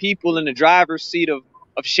put people in the driver's seat of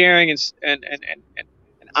sharing and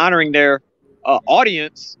honoring their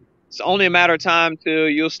audience. It's only a matter of time till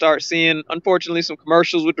you'll start seeing, unfortunately, some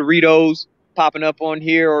commercials with Doritos popping up on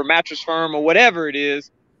here, or Mattress Firm, or whatever it is.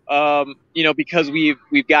 You know, because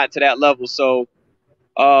we've gotten to that level. So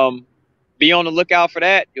be on the lookout for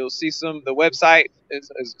that. You'll see the website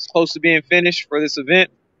is close to being finished for this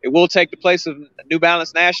event. It will take the place of New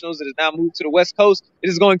Balance Nationals that has now moved to the West Coast. It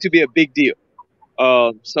is going to be a big deal.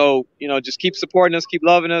 So, you know, just keep supporting us, keep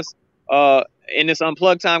loving us. In this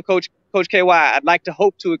Unplugged time, Coach KY, I'd like to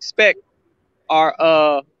hope to expect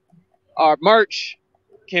our merch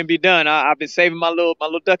can be done. I've been saving my little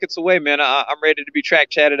ducats away, man. I'm ready to be track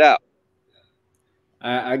chatted out.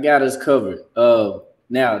 I got us covered.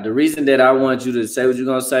 Now, the reason that I want you to say what you're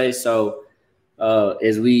going to say, so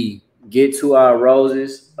as we get to our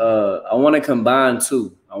roses, I want to combine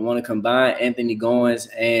two. I want to combine Anthony Goins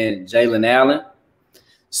and Jalen Allen.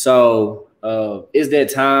 So it's that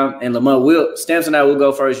time. And Lamont, Stamps and I will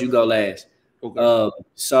go first. You go last. Okay.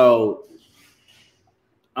 So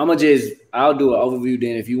I'll do an overview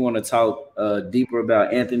then. If you want to talk deeper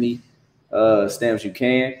about Anthony, Stamps, you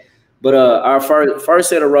can. But our first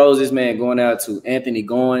set of roses, man, going out to Anthony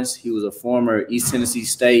Goins. He was a former East Tennessee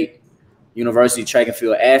State University track and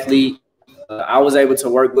field athlete. I was able to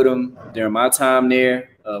work with him during my time there.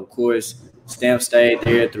 Of course, Stamp stayed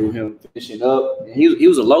there through him finishing up. And he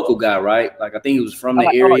was a local guy, right? Like, I think he was from the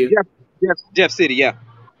area. Jeff City, yeah.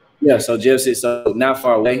 Yeah, so Jeff City, so not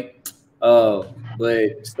far away.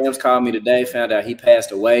 But Stamps called me today, found out he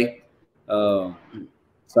passed away.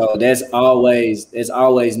 So that's always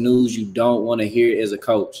news you don't want to hear as a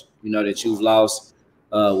coach. You know, that you've lost,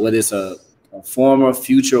 whether it's a former,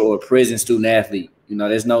 future, or present student athlete. You know,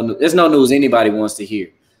 there's no news anybody wants to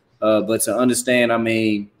hear. But to understand, I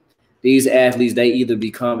mean, these athletes, they either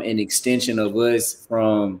become an extension of us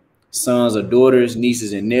from sons or daughters,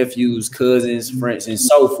 nieces and nephews, cousins, friends, and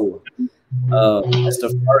so forth. That's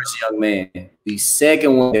the first young man. The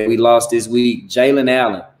second one that we lost this week, Jalen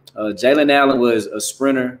Allen. Jalen Allen was a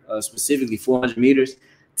sprinter, specifically 400 meters,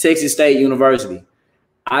 Texas State University.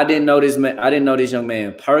 I didn't know this young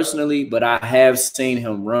man personally, but I have seen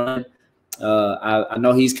him run. I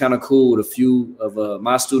know he's kind of cool with a few of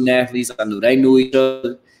my student athletes. I knew they knew each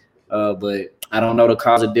other, but I don't know the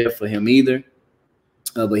cause of death for him either.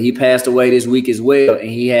 But he passed away this week as well, and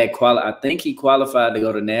he had I think he qualified to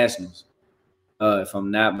go to nationals, if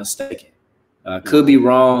I'm not mistaken. Could be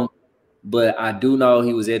wrong, but I do know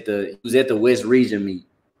he was at the West Region meet.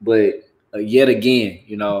 But yet again,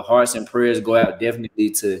 you know, hearts and prayers go out definitely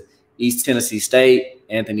to East Tennessee State,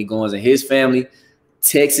 Anthony Goins and his family,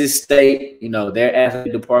 Texas State, you know, their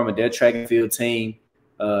athletic department, their track and field team,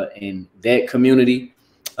 and that community.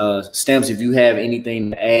 Stamps, if you have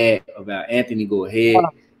anything to add about Anthony, go ahead.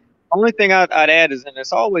 Only thing I'd add is, and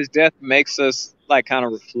it's always death makes us like kind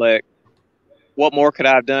of reflect. What more could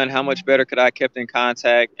I have done? How much better could I have kept in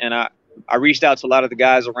contact? And I reached out to a lot of the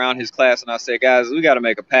guys around his class, and I said, guys, we got to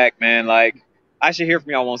make a pact, man. Like, I should hear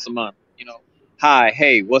from y'all once a month. You know, hi,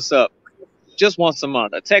 hey, what's up? Just once a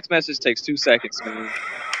month. A text message takes 2 seconds, man.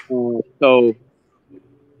 So,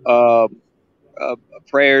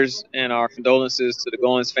 prayers and our condolences to the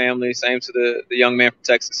Goins family. Same to the young man from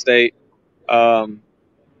Texas State.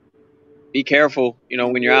 Be careful, you know,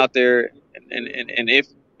 when you're out there, and if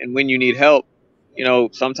and when you need help. You know,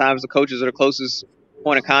 sometimes the coaches are the closest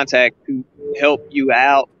point of contact to help you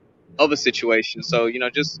out of a situation. So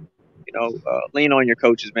just lean on your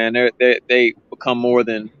coaches, man. They become more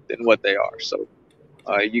than what they are. So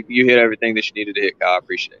you hit everything that you needed to hit, Kyle. I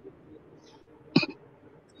appreciate it.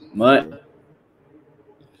 Mutt.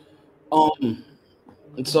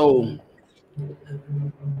 So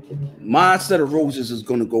my set of roses is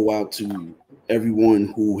going to go out to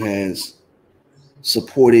everyone who has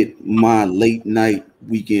supported my late night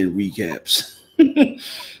weekend recaps.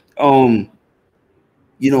 I'll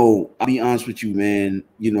be honest with you, man.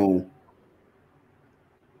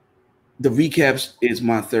 The recaps is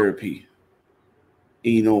my therapy.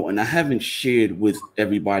 And I haven't shared with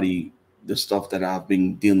everybody the stuff that I've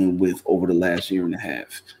been dealing with over the last year and a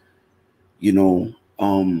half.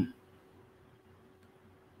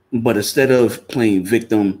 But instead of playing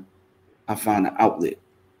victim, I found an outlet.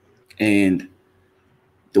 And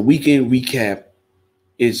the weekend recap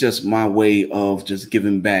is just my way of just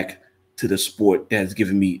giving back to the sport that's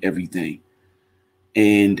given me everything.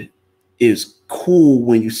 And it's cool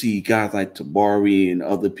when you see guys like Tabari and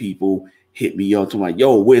other people hit me up to like,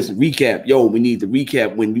 yo, where's the recap? Yo, we need the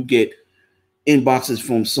recap. When you get inboxes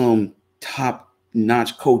from some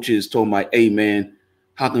top-notch coaches talking like, hey, man,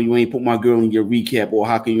 how come you ain't put my girl in your recap? Or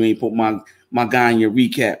how come you ain't put my guy in your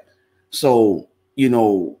recap? So,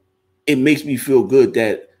 it makes me feel good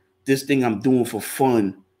that this thing I'm doing for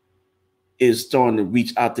fun is starting to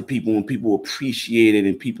reach out to people, and people appreciate it,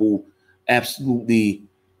 and people absolutely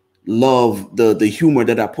love the humor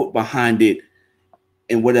that I put behind it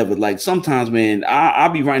and whatever. Like sometimes, man, I'll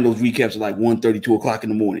be writing those recaps at like 1:30, 2 o'clock in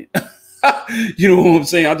the morning. You know what I'm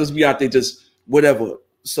saying? I'll just be out there just whatever.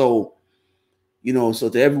 So, so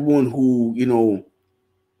to everyone who,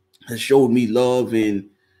 has showed me love and,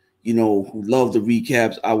 who love the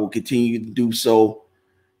recaps, I will continue to do so.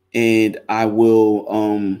 And I will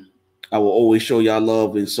always show y'all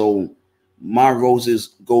love. And so my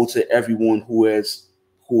roses go to everyone who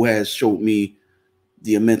has showed me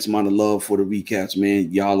the immense amount of love for the recaps,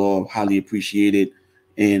 man. Y'all are highly appreciated,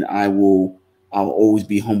 and I'll always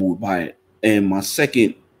be humbled by it. And my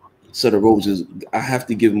second set of roses, I have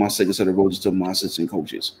to give my second set of roses to my assistant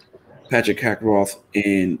coaches, Patrick Hackroth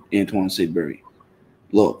and Antoine Sidbury.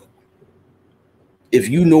 Look, if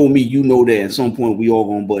you know me, you know that at some point we all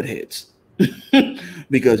gonna butt heads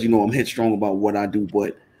because I'm headstrong about what I do.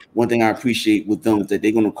 But one thing I appreciate with them is that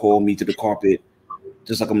they're gonna call me to the carpet,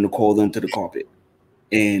 just like I'm gonna call them to the carpet.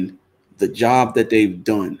 And the job that they've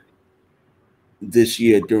done this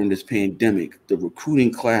year during this pandemic, the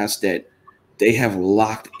recruiting class that they have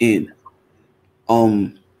locked in.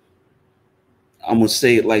 I'm gonna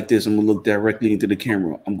say it like this. I'm gonna look directly into the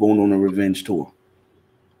camera. I'm going on a revenge tour.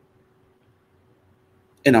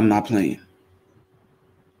 And I'm not playing.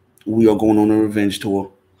 We are going on a revenge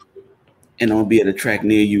tour. And I'm gonna be at a track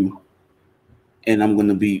near you. And I'm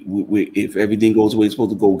gonna be, if everything goes the way it's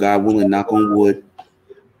supposed to go, God willing, knock on wood,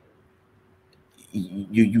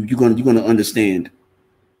 you're gonna understand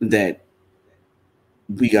that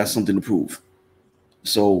we got something to prove.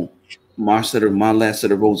 So my last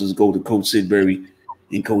set of roses go to Coach Sidbury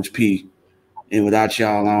and Coach P. And without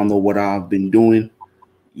y'all, I don't know what I've been doing.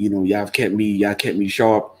 Y'all kept me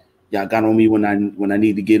sharp. Y'all got on me when I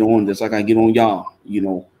need to get on, just like I get on y'all.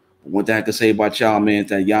 One thing I can say about y'all, man,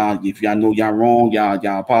 that y'all, if y'all know y'all wrong,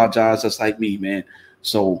 y'all apologize just like me, man.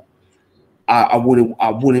 So I wouldn't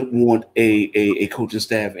want a coaching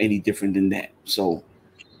staff any different than that. So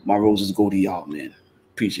my roses go to y'all, man.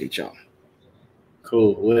 Appreciate y'all.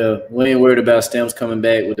 Cool. Well, we ain't worried about Stems coming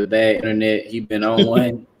back with the bad internet. He been on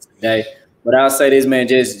one today. But I'll say this, man,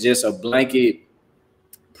 just a blanket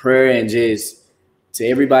prayer and just to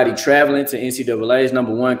everybody traveling to NCAA's.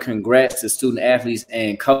 Number one, congrats to student athletes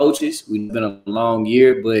and coaches. We've been a long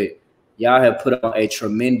year, but y'all have put on a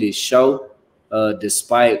tremendous show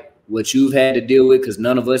despite what you've had to deal with, because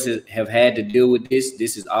none of us have had to deal with this.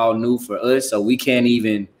 This is all new for us. So we can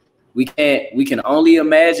only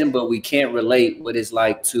imagine, but we can't relate what it's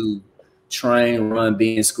like to train, run,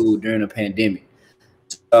 be in school during a pandemic.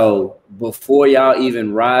 So before y'all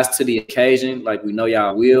even rise to the occasion, like we know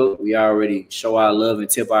y'all will, we already show our love and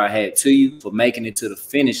tip our hat to you for making it to the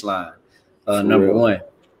finish line. Number one.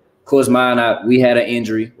 Of course, we had an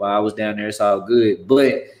injury while I was down there. It's all good.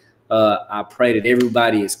 But I pray that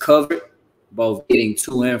everybody is covered, both getting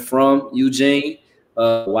to and from Eugene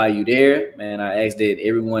while you're there. Man, I ask that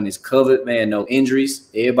everyone is covered, man, no injuries.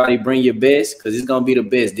 Everybody bring your best, because it's going to be the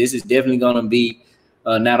best. This is definitely going to be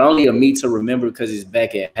not only a meet to remember because it's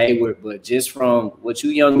back at Hayward, but just from what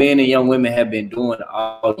you young men and young women have been doing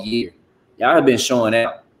all year. Y'all have been showing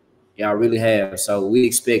out. Y'all really have. So we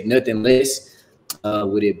expect nothing less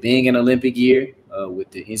with it being an Olympic year.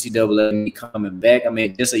 with the NCAA coming back. I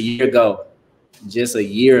mean, just a year ago,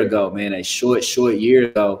 man, a short year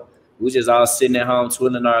ago, we were just all sitting at home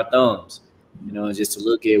twiddling our thumbs, you know, just to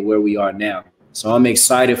look at where we are now. So I'm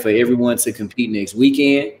excited for everyone to compete next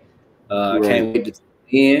weekend. I can't wait to tune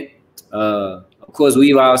in. Of course,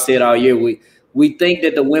 we've all said all year we think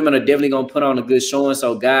that the women are definitely gonna put on a good showing.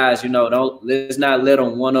 So guys, you know, let's not let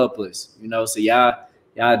them one up us. You know, so y'all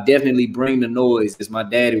definitely bring the noise, as my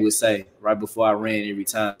daddy would say right before I ran every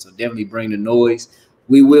time. So definitely bring the noise.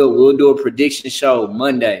 We'll do a prediction show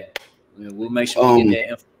Monday. We'll make sure we get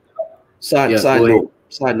that info.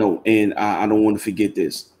 Side note, and I don't want to forget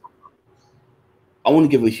this. I want to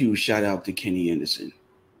give a huge shout out to Kenny Anderson.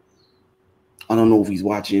 I don't know if he's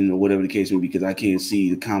watching or whatever the case may be, because I can't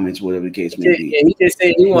see the comments, whatever the case may be. Yeah, he just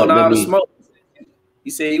said he want all the smoke. He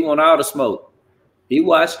said he want all the smoke. He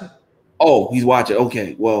watching. Oh, he's watching.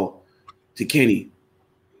 Okay, well, to Kenny,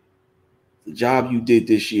 the job you did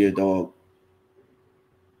this year, dog,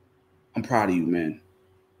 I'm proud of you, man.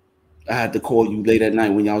 I had to call you late at night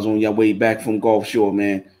when y'all was on your way back from Gulf Shore,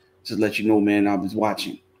 man, to let you know, man, I was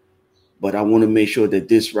watching. But I want to make sure that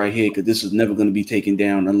this right here, because this is never going to be taken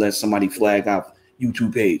down unless somebody flag out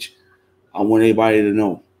YouTube page. I want everybody to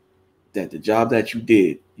know that the job that you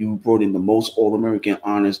did, you brought in the most All-American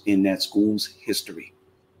honors in that school's history.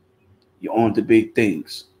 You're on to big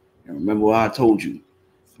things. And remember what I told you.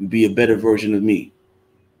 You be a better version of me.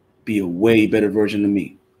 Be a way better version of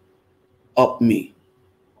me. Up me.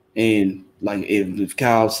 And like if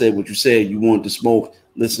Kyle said what you said, you wanted to smoke,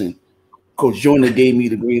 listen, Coach Joyner gave me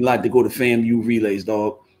the green light to go to FAMU relays,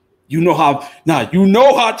 dog. You know how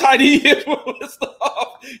tight he is with this stuff.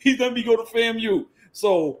 He let me go to FAMU.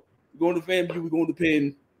 So going to FAMU, we're going to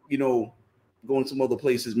Penn, you know, going some other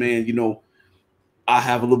places, man. You know, I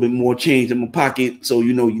have a little bit more change in my pocket. So,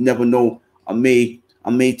 you know, you never know. I may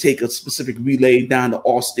take a specific relay down to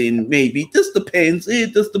Austin, maybe. This depends.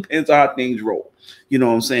 It just depends how things roll. You know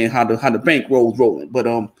what I'm saying? How the bank rolls rolling. But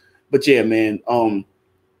yeah, man.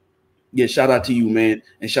 Yeah, shout out to you, man,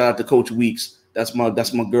 and shout out to Coach Weeks. That's my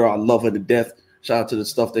girl. I love her to death. Shout out to the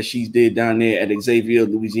stuff that she did down there at Xavier,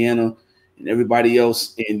 Louisiana, and everybody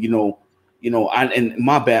else. And and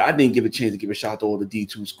my bad, I didn't give a chance to give a shout out to all the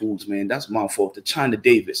D2 schools, man. That's my fault. To China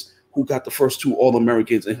Davis, who got the first 2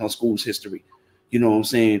 All-Americans in her school's history. You know what I'm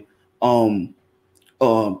saying?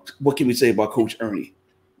 What can we say about Coach Ernie?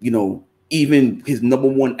 You know, even his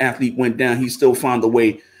 #1 athlete went down, he still found a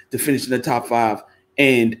way to finish in the top 5,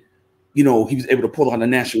 and you know, he was able to pull out a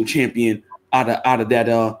national champion out of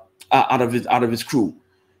his crew.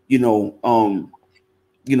 You know,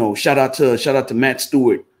 shout out to Matt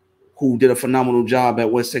Stewart, who did a phenomenal job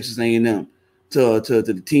at West Texas A&M. To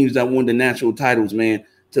the teams that won the national titles, man.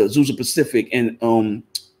 To Azusa Pacific and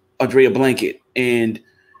Andrea Blanket and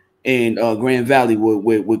Grand Valley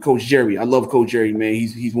with Coach Jerry. I love Coach Jerry, man.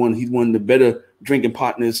 He's one of the better drinking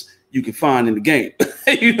partners you can find in the game.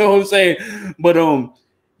 You know what I'm saying? But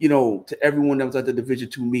you know, to everyone that was at the Division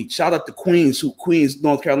II meet. Shout out to Queens,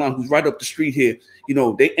 North Carolina, who's right up the street here. You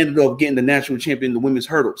know, they ended up getting the national champion in the women's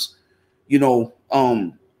hurdles. You know,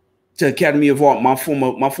 to Academy of Art, my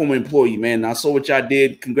former employee, man. I saw what y'all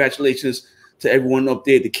did. Congratulations to everyone up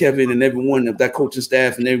there, to Kevin and everyone of that coaching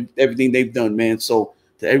staff and everything they've done, man. So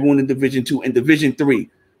to everyone in Division II and Division III,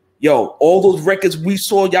 yo, all those records we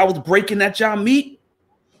saw y'all was breaking at y'all meet.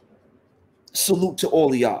 Salute to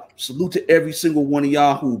all of y'all. Salute to every single one of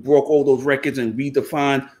y'all who broke all those records and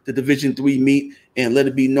redefined the Division III meet, and let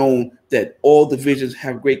it be known that all divisions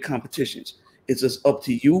have great competitions. It's just up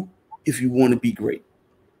to you if you want to be great.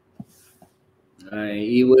 All right,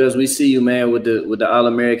 E. Wells, we see you, man, with the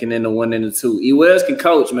All-American and the 1 and the 2. E. Wells can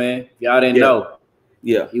coach, man. Y'all didn't know.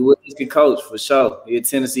 Yeah. E. Wells can coach for sure. He a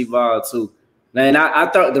Tennessee Vol too. Man, I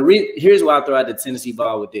thought here's why I throw out the Tennessee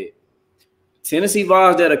Vol with that. Tennessee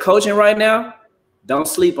Vols that are coaching right now, don't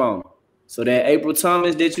sleep on them. So that April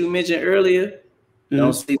Thomas that you mentioned earlier,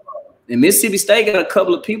 don't sleep on them. And Mississippi State got a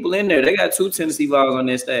couple of people in there. They got 2 Tennessee Vols on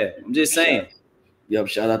their staff. I'm just saying. Yep.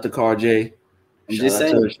 Shout out to CarJ. Shout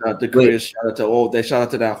out to Chris. Shout out to all that. Shout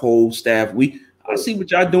out to that whole staff. I see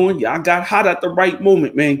what y'all doing. Y'all got hot at the right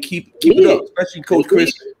moment, man. Keep it up, especially Coach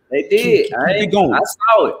Chris. They did. Keep it going.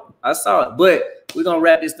 I saw it. But we're gonna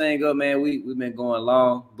wrap this thing up, man. We've been going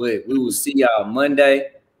long, but we will see y'all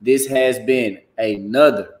Monday. This has been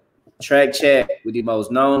another Track Chat with the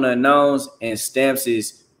most known unknowns and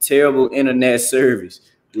Stamps' terrible internet service.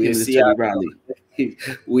 We'll see y'all.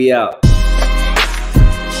 We out.